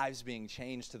lives being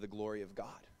changed to the glory of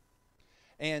God.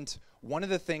 And one of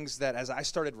the things that, as I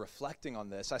started reflecting on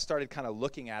this, I started kind of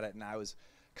looking at it, and I was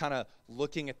kind of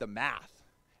looking at the math.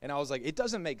 And I was like, it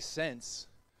doesn't make sense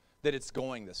that it's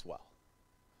going this well.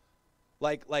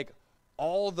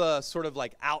 All the sort of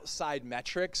outside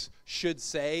metrics should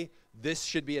say this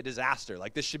should be a disaster.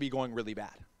 This should be going really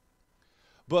bad.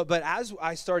 But as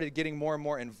I started getting more and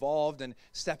more involved and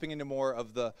stepping into more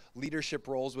of the leadership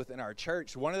roles within our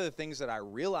church, one of the things that I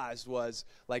realized was,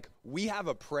 we have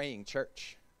a praying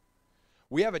church.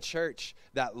 We have a church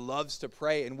that loves to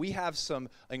pray, and we have some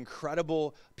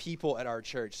incredible people at our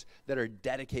church that are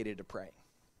dedicated to praying.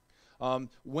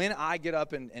 When I get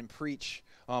up and preach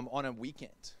on a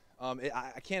weekend,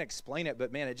 I can't explain it,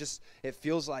 but man, it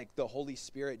feels like the Holy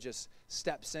Spirit just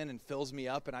steps in and fills me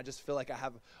up, and I just feel like I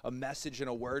have a message and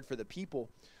a word for the people.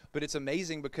 But it's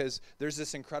amazing because there's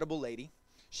this incredible lady.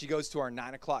 She goes to our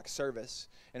 9 o'clock service,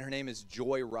 and her name is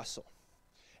Joy Russell.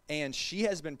 And she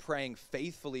has been praying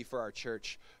faithfully for our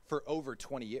church for over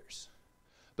 20 years.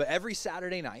 But every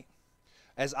Saturday night,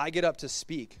 as I get up to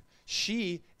speak,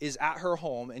 she is at her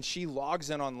home, and she logs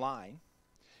in online,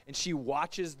 and she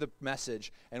watches the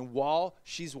message. And while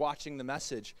she's watching the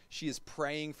message, she is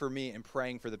praying for me and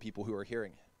praying for the people who are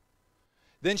hearing it.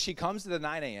 Then she comes to the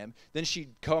 9 a.m. Then she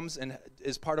comes and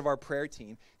is part of our prayer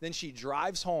team. Then she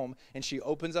drives home, and she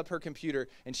opens up her computer,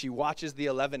 and she watches the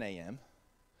 11 a.m.,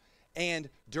 and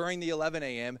during the 11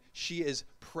 a.m., she is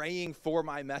praying for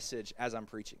my message as I'm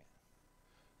preaching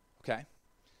it. Okay?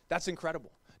 That's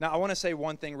incredible. Now, I want to say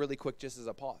one thing really quick just as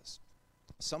a pause.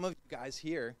 Some of you guys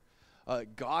here,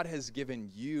 God has given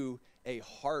you a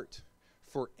heart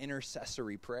for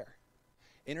intercessory prayer.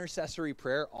 Intercessory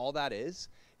prayer, all that is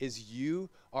you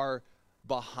are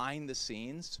behind the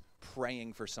scenes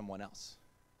praying for someone else.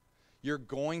 You're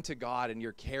going to God and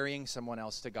you're carrying someone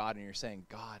else to God and you're saying,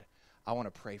 God, I want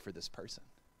to pray for this person.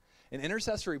 In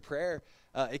intercessory prayer,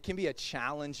 it can be a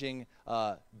challenging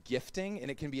gifting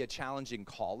and it can be a challenging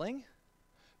calling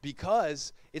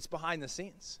because it's behind the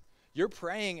scenes. You're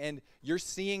praying and you're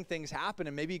seeing things happen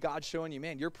and maybe God's showing you,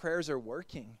 man, your prayers are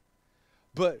working,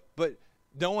 but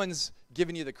no one's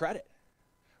giving you the credit.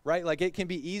 Right? Like it can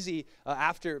be easy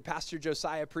after Pastor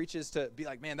Josiah preaches to be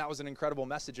like, man, that was an incredible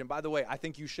message. And by the way, I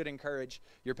think you should encourage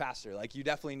your pastor. Like you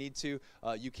definitely need to.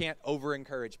 You can't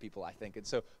over-encourage people, I think. And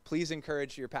so please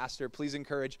encourage your pastor. Please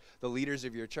encourage the leaders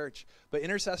of your church. But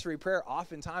intercessory prayer,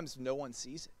 oftentimes no one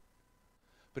sees it.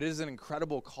 But it is an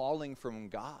incredible calling from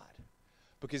God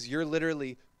because you're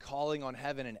literally calling on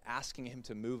heaven and asking him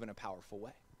to move in a powerful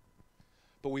way.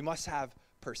 But we must have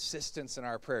persistence in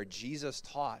our prayer. Jesus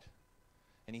taught.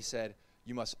 And he said,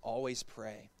 you must always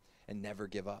pray and never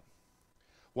give up.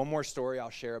 One more story I'll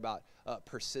share about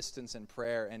persistence in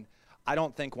prayer. And I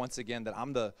don't think, once again, that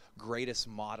I'm the greatest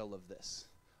model of this.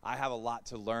 I have a lot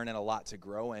to learn and a lot to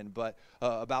grow in. But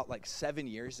about like 7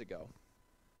 years ago,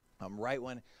 right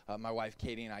when my wife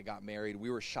Katie and I got married, we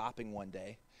were shopping one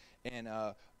day and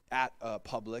at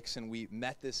Publix. And we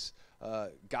met this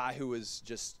guy who was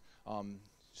just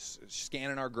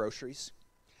scanning our groceries.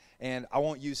 And I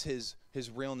won't use his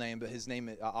real name, but his name,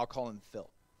 I'll call him Phil.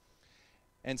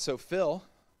 And so Phil,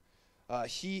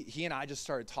 he and I just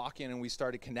started talking and we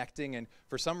started connecting. And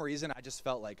for some reason, I just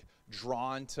felt like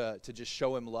drawn to just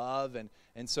show him love.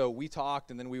 And so we talked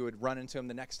and then we would run into him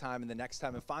the next time and the next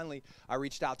time. And finally, I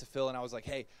reached out to Phil and I was like,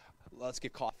 hey, let's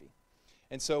get coffee.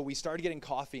 And so we started getting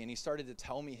coffee and he started to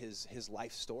tell me his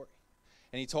life story.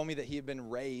 And he told me that he had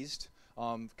been raised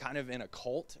kind of in a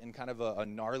cult, in kind of a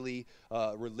gnarly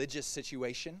religious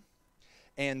situation,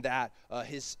 and that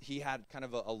he had kind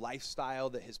of a lifestyle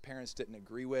that his parents didn't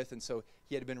agree with, and so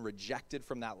he had been rejected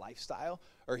from that lifestyle,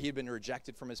 or he had been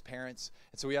rejected from his parents,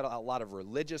 and so he had a lot of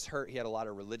religious hurt, he had a lot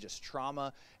of religious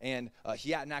trauma, and he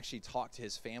hadn't actually talked to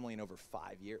his family in over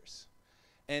 5 years.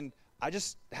 And I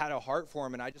just had a heart for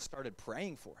him, and I just started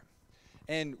praying for him.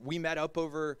 And we met up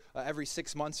over every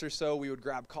 6 months or so. We would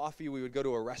grab coffee. We would go to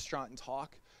a restaurant and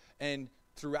talk. And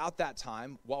throughout that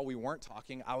time, while we weren't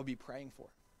talking, I would be praying for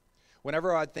him.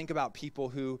 Whenever I'd think about people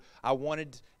who I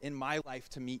wanted in my life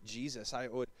to meet Jesus, I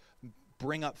would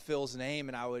bring up Phil's name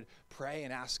and I would pray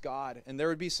and ask God. And there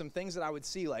would be some things that I would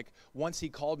see. Like once he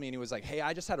called me and he was like, hey,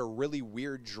 I just had a really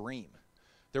weird dream.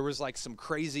 There was like some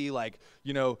crazy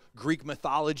Greek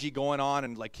mythology going on.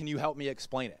 And like, can you help me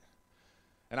explain it?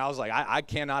 And I was like, I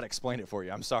cannot explain it for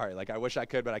you. I'm sorry. Like, I wish I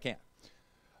could, but I can't.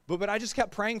 But I just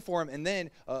kept praying for him. And then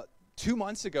 2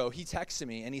 months ago, he texted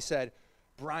me and he said,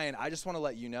 Brian, I just want to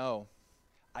let you know,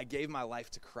 I gave my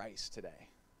life to Christ today.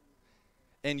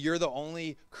 And you're the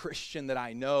only Christian that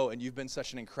I know, and you've been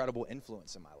such an incredible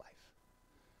influence in my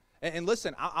life. And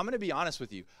listen, I'm going to be honest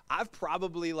with you. I've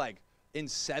probably, in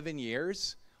 7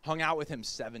 years, hung out with him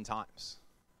 7 times.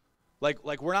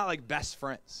 Like we're not, best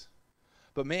friends.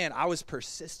 But man, I was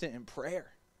persistent in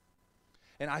prayer.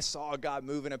 And I saw God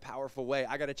move in a powerful way.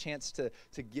 I got a chance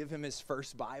to give him his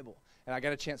first Bible. And I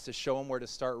got a chance to show him where to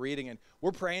start reading. And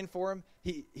we're praying for him.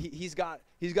 He's got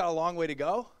a long way to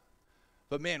go.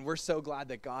 But man, we're so glad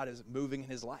that God is moving in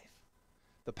his life.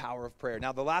 The power of prayer.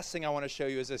 Now, the last thing I want to show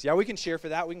you is this. Yeah, we can cheer for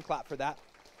that. We can clap for that.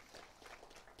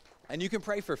 And you can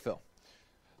pray for Phil.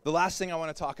 The last thing I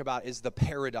want to talk about is the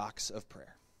paradox of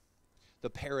prayer. The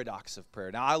paradox of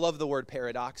prayer. Now, I love the word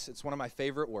paradox. It's one of my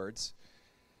favorite words.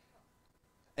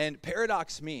 And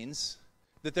paradox means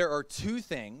that there are two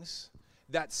things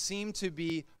that seem to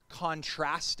be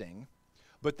contrasting,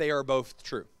 but they are both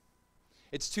true.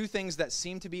 It's two things that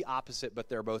seem to be opposite, but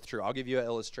they're both true. I'll give you an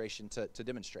illustration to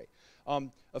demonstrate.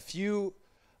 A few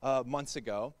months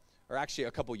ago, or actually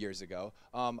a couple years ago,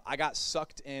 I got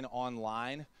sucked in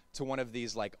online to one of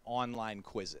these online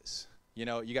quizzes.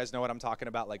 You guys know what I'm talking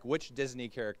about? Which Disney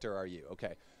character are you?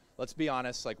 Okay, let's be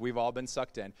honest. We've all been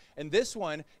sucked in. And this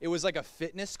one, it was a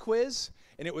fitness quiz,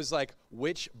 and it was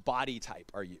which body type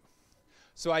are you?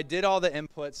 So I did all the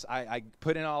inputs. I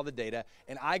put in all the data,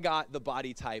 and I got the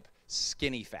body type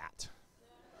skinny fat.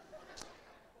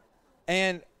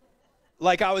 And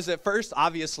I was at first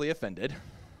obviously offended.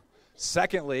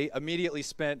 Secondly, immediately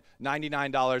spent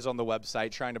 $99 on the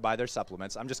website trying to buy their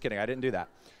supplements. I'm just kidding. I didn't do that.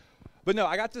 But no,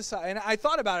 I got this, and I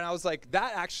thought about it, and I was like,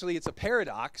 that actually, it's a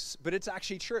paradox, but it's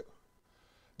actually true.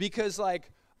 Because,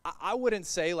 like, I wouldn't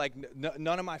say, like,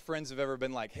 none of my friends have ever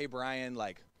been like, hey, Brian,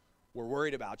 like, we're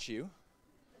worried about you.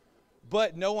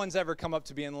 But no one's ever come up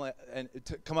to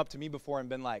me before and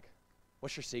been like,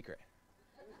 what's your secret?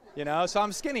 You know, so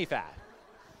I'm skinny fat.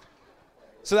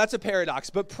 So that's a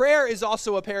paradox. But prayer is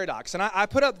also a paradox. And I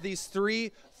put up these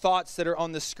 3 thoughts that are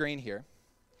on the screen here.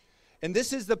 And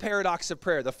this is the paradox of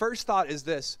prayer. The first thought is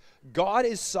this: God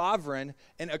is sovereign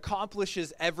and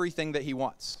accomplishes everything that he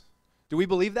wants. Do we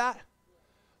believe that?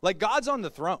 Like, God's on the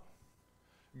throne.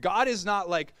 God is not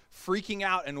like freaking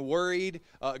out and worried.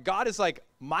 God is like,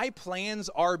 my plans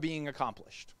are being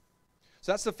accomplished.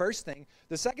 So that's the first thing.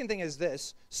 The second thing is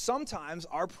this: sometimes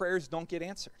our prayers don't get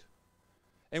answered.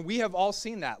 And we have all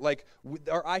seen that. Like,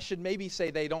 or I should maybe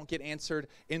say they don't get answered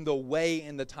in the way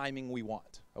and the timing we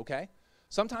want, okay?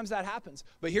 Sometimes that happens.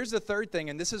 But here's the third thing,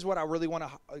 and this is what I really want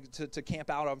to camp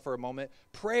out on for a moment.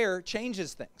 Prayer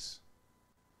changes things.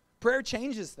 Prayer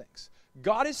changes things.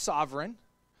 God is sovereign.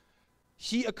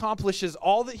 He accomplishes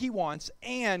all that he wants,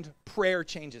 and prayer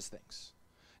changes things.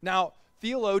 Now,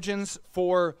 theologians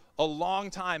for a long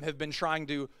time have been trying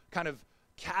to kind of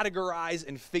categorize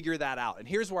and figure that out. And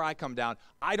here's where I come down.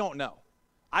 I don't know.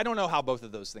 I don't know how both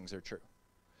of those things are true.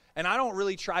 And I don't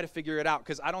really try to figure it out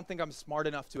because I don't think I'm smart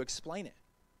enough to explain it.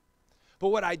 But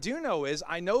what I do know is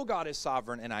I know God is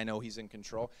sovereign and I know he's in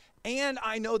control. And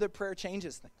I know that prayer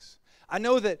changes things. I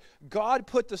know that God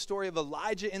put the story of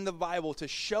Elijah in the Bible to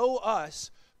show us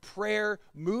prayer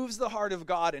moves the heart of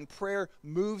God and prayer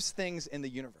moves things in the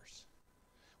universe.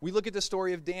 We look at the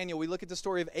story of Daniel. We look at the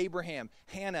story of Abraham,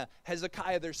 Hannah,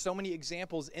 Hezekiah. There's so many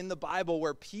examples in the Bible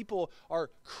where people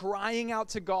are crying out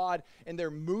to God and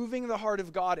they're moving the heart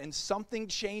of God, and something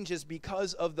changes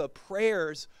because of the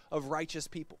prayers of righteous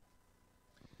people.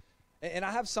 And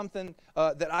I have something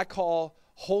that I call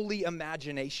holy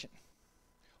imagination.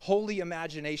 Holy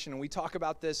imagination. And we talk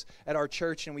about this at our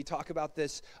church, and we talk about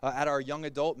this at our young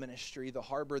adult ministry, the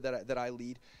Harbor that I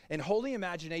lead. And holy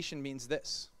imagination means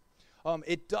this.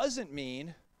 It doesn't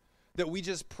mean that we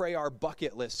just pray our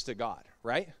bucket list to God,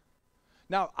 right?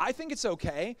 Now, I think it's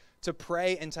okay to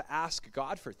pray and to ask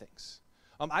God for things.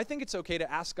 I think it's okay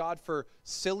to ask God for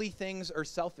silly things or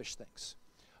selfish things.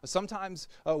 Sometimes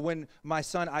when my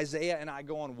son Isaiah and I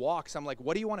go on walks, I'm like,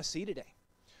 what do you want to see today?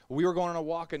 We were going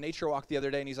on a nature walk the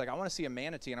other day, and he's like, I want to see a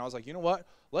manatee. And I was like, you know what?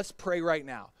 Let's pray right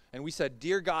now. And we said,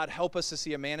 dear God, help us to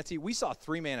see a manatee. We saw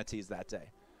 3 manatees that day.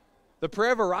 The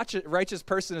prayer of a righteous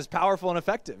person is powerful and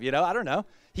effective. You know, I don't know.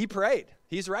 He prayed.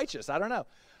 He's righteous. I don't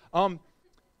know.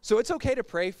 So it's okay to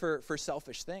pray for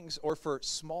selfish things or for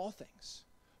small things.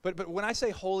 But when I say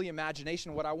holy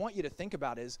imagination, what I want you to think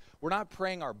about is we're not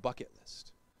praying our bucket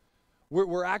list.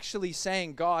 We're actually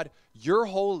saying, God, you're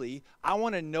holy. I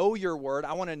want to know your word.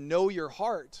 I want to know your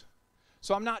heart.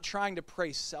 So I'm not trying to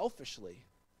pray selfishly,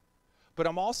 but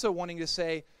I'm also wanting to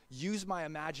say, use my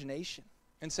imagination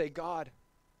and say, God,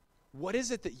 what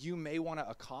is it that you may want to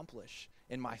accomplish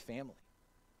in my family?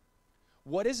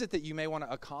 What is it that you may want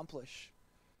to accomplish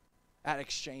at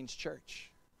Exchange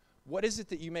Church? What is it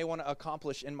that you may want to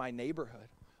accomplish in my neighborhood,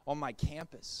 on my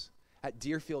campus, at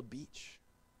Deerfield Beach?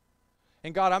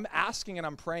 And God, I'm asking and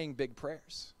I'm praying big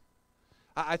prayers.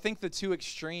 I think the 2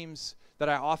 extremes that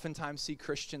I oftentimes see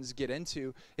Christians get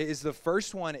into is the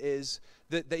first one is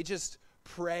that they just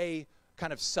pray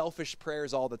kind of selfish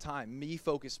prayers all the time,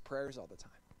 me-focused prayers all the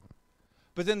time.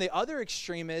 But then the other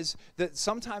extreme is that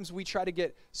sometimes we try to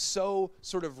get so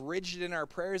sort of rigid in our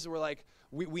prayers that we're like,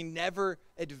 we never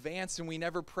advance and we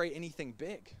never pray anything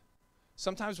big.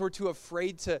 Sometimes we're too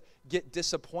afraid to get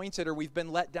disappointed, or we've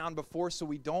been let down before, so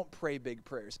we don't pray big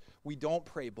prayers. We don't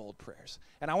pray bold prayers.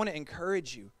 And I want to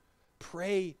encourage you,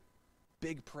 pray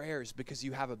big prayers because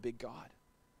you have a big God.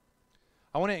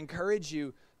 I want to encourage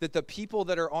you that the people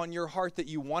that are on your heart that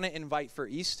you want to invite for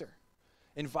Easter,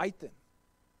 invite them.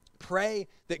 Pray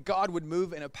that God would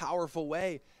move in a powerful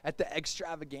way at the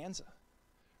extravaganza.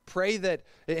 Pray that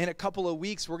in a couple of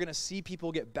weeks we're going to see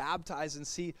people get baptized and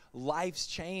see lives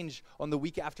change on the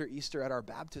week after Easter at our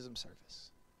baptism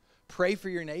service. Pray for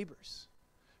your neighbors.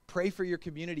 Pray for your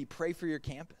community. Pray for your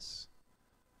campus.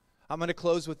 I'm going to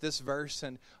close with this verse.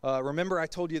 And remember I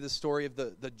told you the story of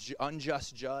the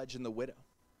unjust judge and the widow.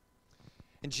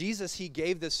 And Jesus, he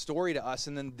gave this story to us.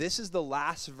 And then this is the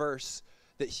last verse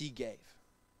that he gave.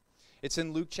 It's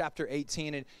in Luke chapter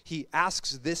 18, and he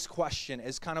asks this question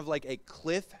as kind of like a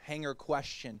cliffhanger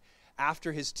question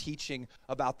after his teaching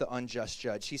about the unjust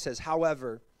judge. He says,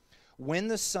 however, when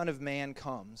the Son of Man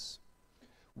comes,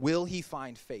 will he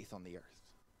find faith on the earth?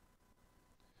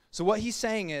 So what he's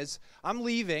saying is, I'm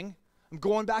leaving, I'm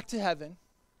going back to heaven,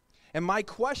 And my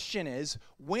question is,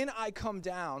 when I come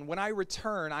down, when I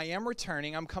return, I am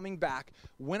returning, I'm coming back.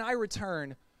 When I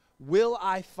return, will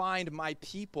I find my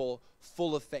people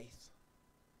full of faith,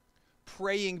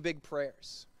 praying big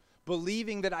prayers,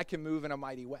 believing that I can move in a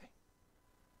mighty way?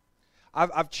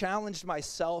 I've challenged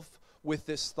myself with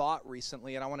this thought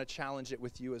recently, and I want to challenge it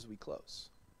with you as we close.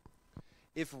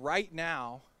 If right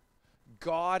now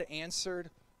God answered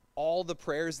all the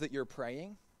prayers that you're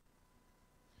praying,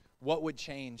 what would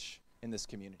change in this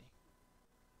community?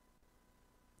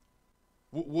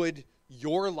 Would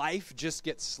your life just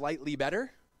get slightly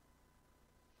better?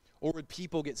 Or would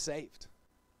people get saved?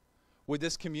 Would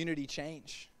this community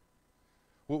change?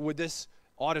 Would this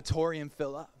auditorium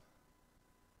fill up?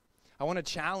 I want to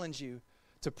challenge you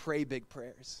to pray big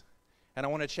prayers. And I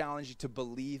want to challenge you to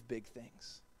believe big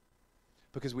things.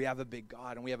 Because we have a big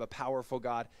God and we have a powerful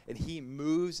God. And he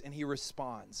moves and he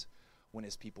responds when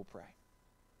his people pray.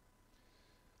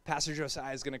 Pastor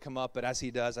Josiah is going to come up, but as he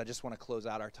does, I just want to close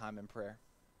out our time in prayer.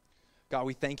 God,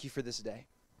 we thank you for this day.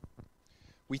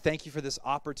 We thank you for this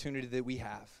opportunity that we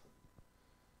have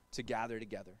to gather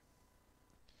together.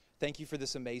 Thank you for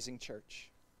this amazing church.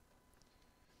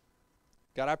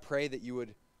 God, I pray that you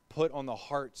would put on the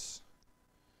hearts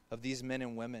of these men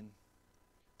and women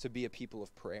to be a people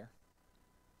of prayer.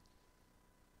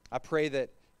 I pray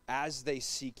that as they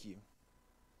seek you,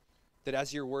 that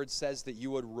as your word says, that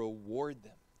you would reward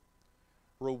them.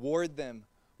 Reward them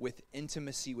with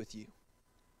intimacy with you.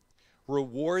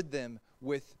 Reward them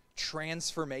with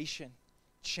transformation,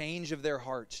 change of their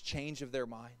hearts, change of their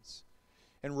minds.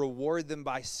 And reward them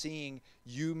by seeing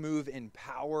you move in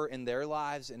power in their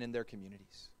lives and in their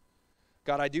communities.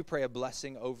 God, I do pray a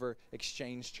blessing over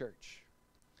Exchange Church.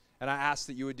 And I ask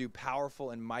that you would do powerful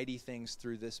and mighty things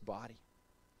through this body.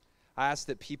 I ask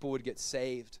that people would get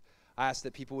saved. I ask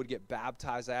that people would get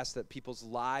baptized. I ask that people's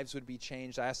lives would be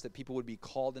changed. I ask that people would be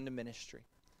called into ministry.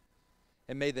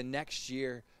 And may the next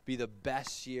year be the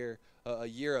best year, a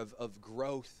year of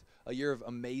growth, a year of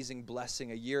amazing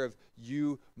blessing, a year of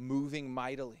you moving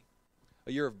mightily,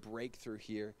 a year of breakthrough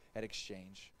here at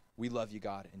Exchange. We love you,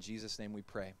 God. In Jesus' name we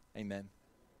pray. Amen.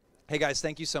 Hey, guys,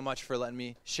 thank you so much for letting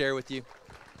me share with you.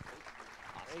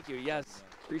 Thank you. Yes.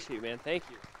 Appreciate it, man. Thank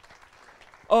you.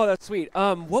 Oh, that's sweet.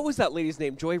 What was that lady's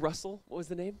name? Joy Russell? What was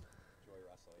the name? Joy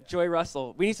Russell. Yeah. Joy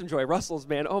Russell. We need some Joy Russells,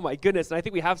 man. Oh, my goodness. And I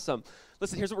think we have some.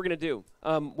 Listen, here's what we're going to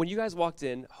do. When you guys walked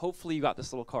in, hopefully you got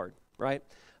this little card, right?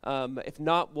 If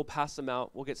not, we'll pass them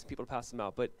out. We'll get some people to pass them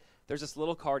out. But there's this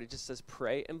little card. It just says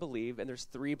pray and believe, and there's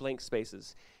 3 blank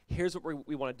spaces. Here's what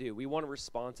we want to do. We want to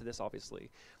respond to this, obviously.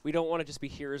 We don't want to just be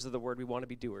hearers of the word. We want to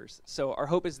be doers. So our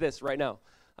hope is this right now.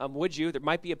 Would you? There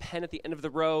might be a pen at the end of the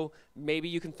row. Maybe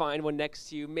you can find one next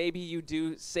to you. Maybe you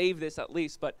do save this at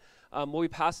least. But we'll be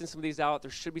passing some of these out. There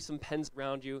should be some pens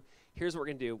around you. Here's what we're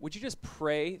going to do. Would you just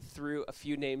pray through a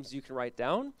few names you can write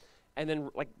down? And then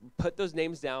put those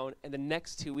names down. And the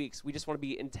next 2 weeks, we just want to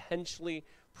be intentionally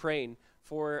praying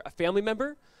for a family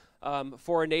member,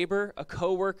 for a neighbor, a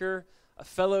coworker, a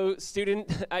fellow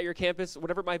student at your campus,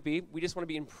 whatever it might be. We just want to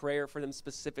be in prayer for them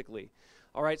specifically.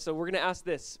 All right, so we're going to ask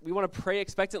this. We want to pray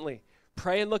expectantly.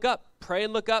 Pray and look up. Pray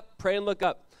and look up. Pray and look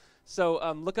up.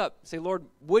 So look up. Say, Lord,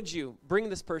 would you bring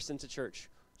this person to church?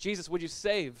 Jesus, would you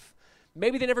save?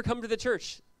 Maybe they never come to the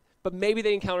church, but maybe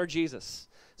they encounter Jesus.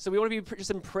 So we want to be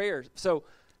just in prayer. So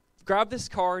grab this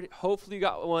card. Hopefully you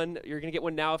got one. You're going to get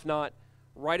one now. If not,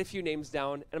 write a few names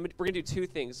down. And we're going to do 2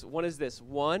 things. One is this.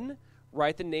 1,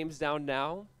 write the names down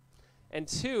now. And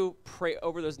 2, pray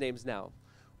over those names now.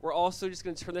 We're also just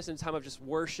going to turn this into a time of just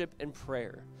worship and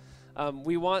prayer.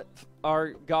 We want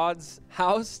our God's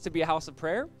house to be a house of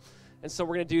prayer. And so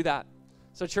we're going to do that.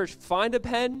 So church, find a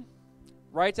pen,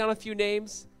 write down a few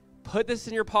names, put this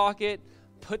in your pocket,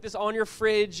 put this on your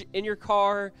fridge, in your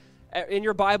car, in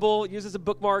your Bible, use as a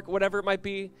bookmark, whatever it might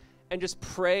be, and just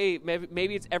pray.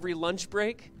 Maybe it's every lunch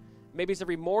break. Maybe it's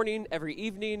every morning, every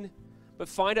evening. But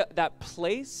find that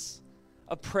place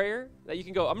of prayer that you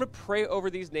can go, I'm going to pray over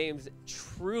these names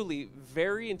truly,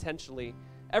 very intentionally,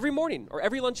 every morning or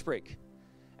every lunch break.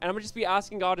 And I'm going to just be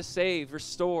asking God to save,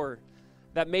 restore,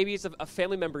 that maybe it's a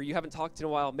family member you haven't talked to in a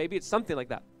while. Maybe it's something like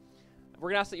that. We're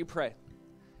going to ask that you pray.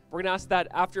 We're going to ask that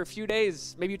after a few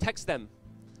days, maybe you text them.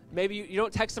 Maybe you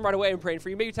don't text them right away, I'm praying for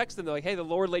you. Maybe you text them, they're like, hey, the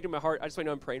Lord laid in my heart. I just want to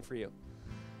know I'm praying for you.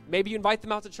 Maybe you invite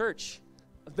them out to church.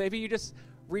 Maybe you just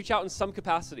reach out in some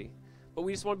capacity. But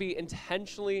we just want to be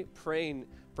intentionally praying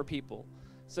for people.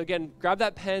 So again, grab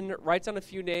that pen, write down a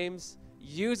few names,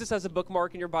 use this as a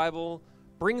bookmark in your Bible,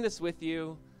 bring this with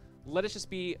you. Let us just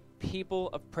be people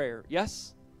of prayer.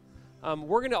 Yes?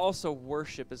 We're going to also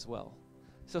worship as well.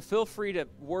 So feel free to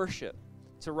worship,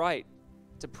 to write,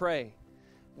 to pray.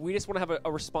 we just want to have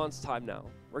a response time now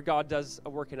where God does a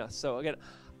work in us. So again,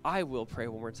 I will pray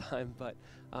one more time, but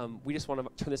we just want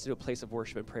to turn this into a place of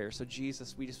worship and prayer. So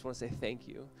Jesus, we just want to say thank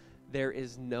you. There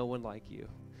is no one like you.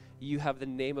 You have the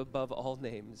name above all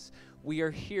names. We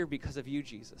are here because of you,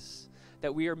 Jesus,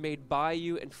 that we are made by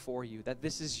you and for you, that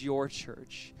this is your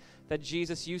church, that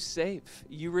Jesus, you save,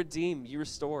 you redeem, you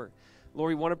restore. Lord,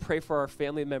 we want to pray for our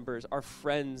family members, our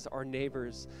friends, our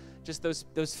neighbors, just those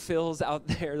Phils out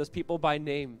there, those people by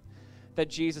name, that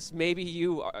Jesus, maybe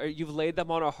you've laid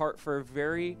them on our heart for a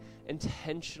very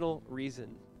intentional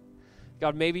reason.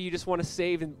 God, maybe you just want to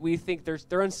save and we think they're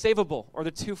unsavable or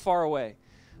they're too far away.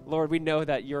 Lord, we know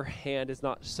that your hand is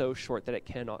not so short that it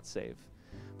cannot save.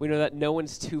 We know that no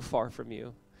one's too far from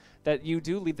you, that you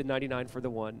do leave the 99 for the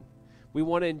one. We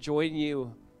want to join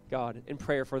you, God, in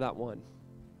prayer for that one.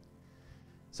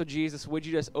 So Jesus, would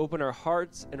you just open our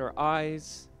hearts and our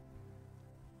eyes?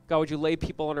 God, would you lay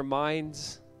people on our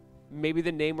minds? Maybe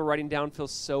the name we're writing down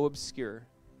feels so obscure.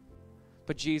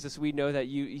 But Jesus, we know that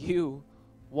you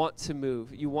want to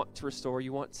move, you want to restore,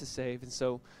 you want to save. And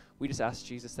so we just ask,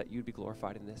 Jesus, that you'd be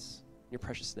glorified in this, in your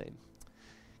precious name.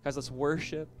 Guys, let's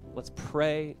worship, let's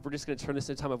pray. We're just going to turn this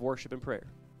into a time of worship and prayer.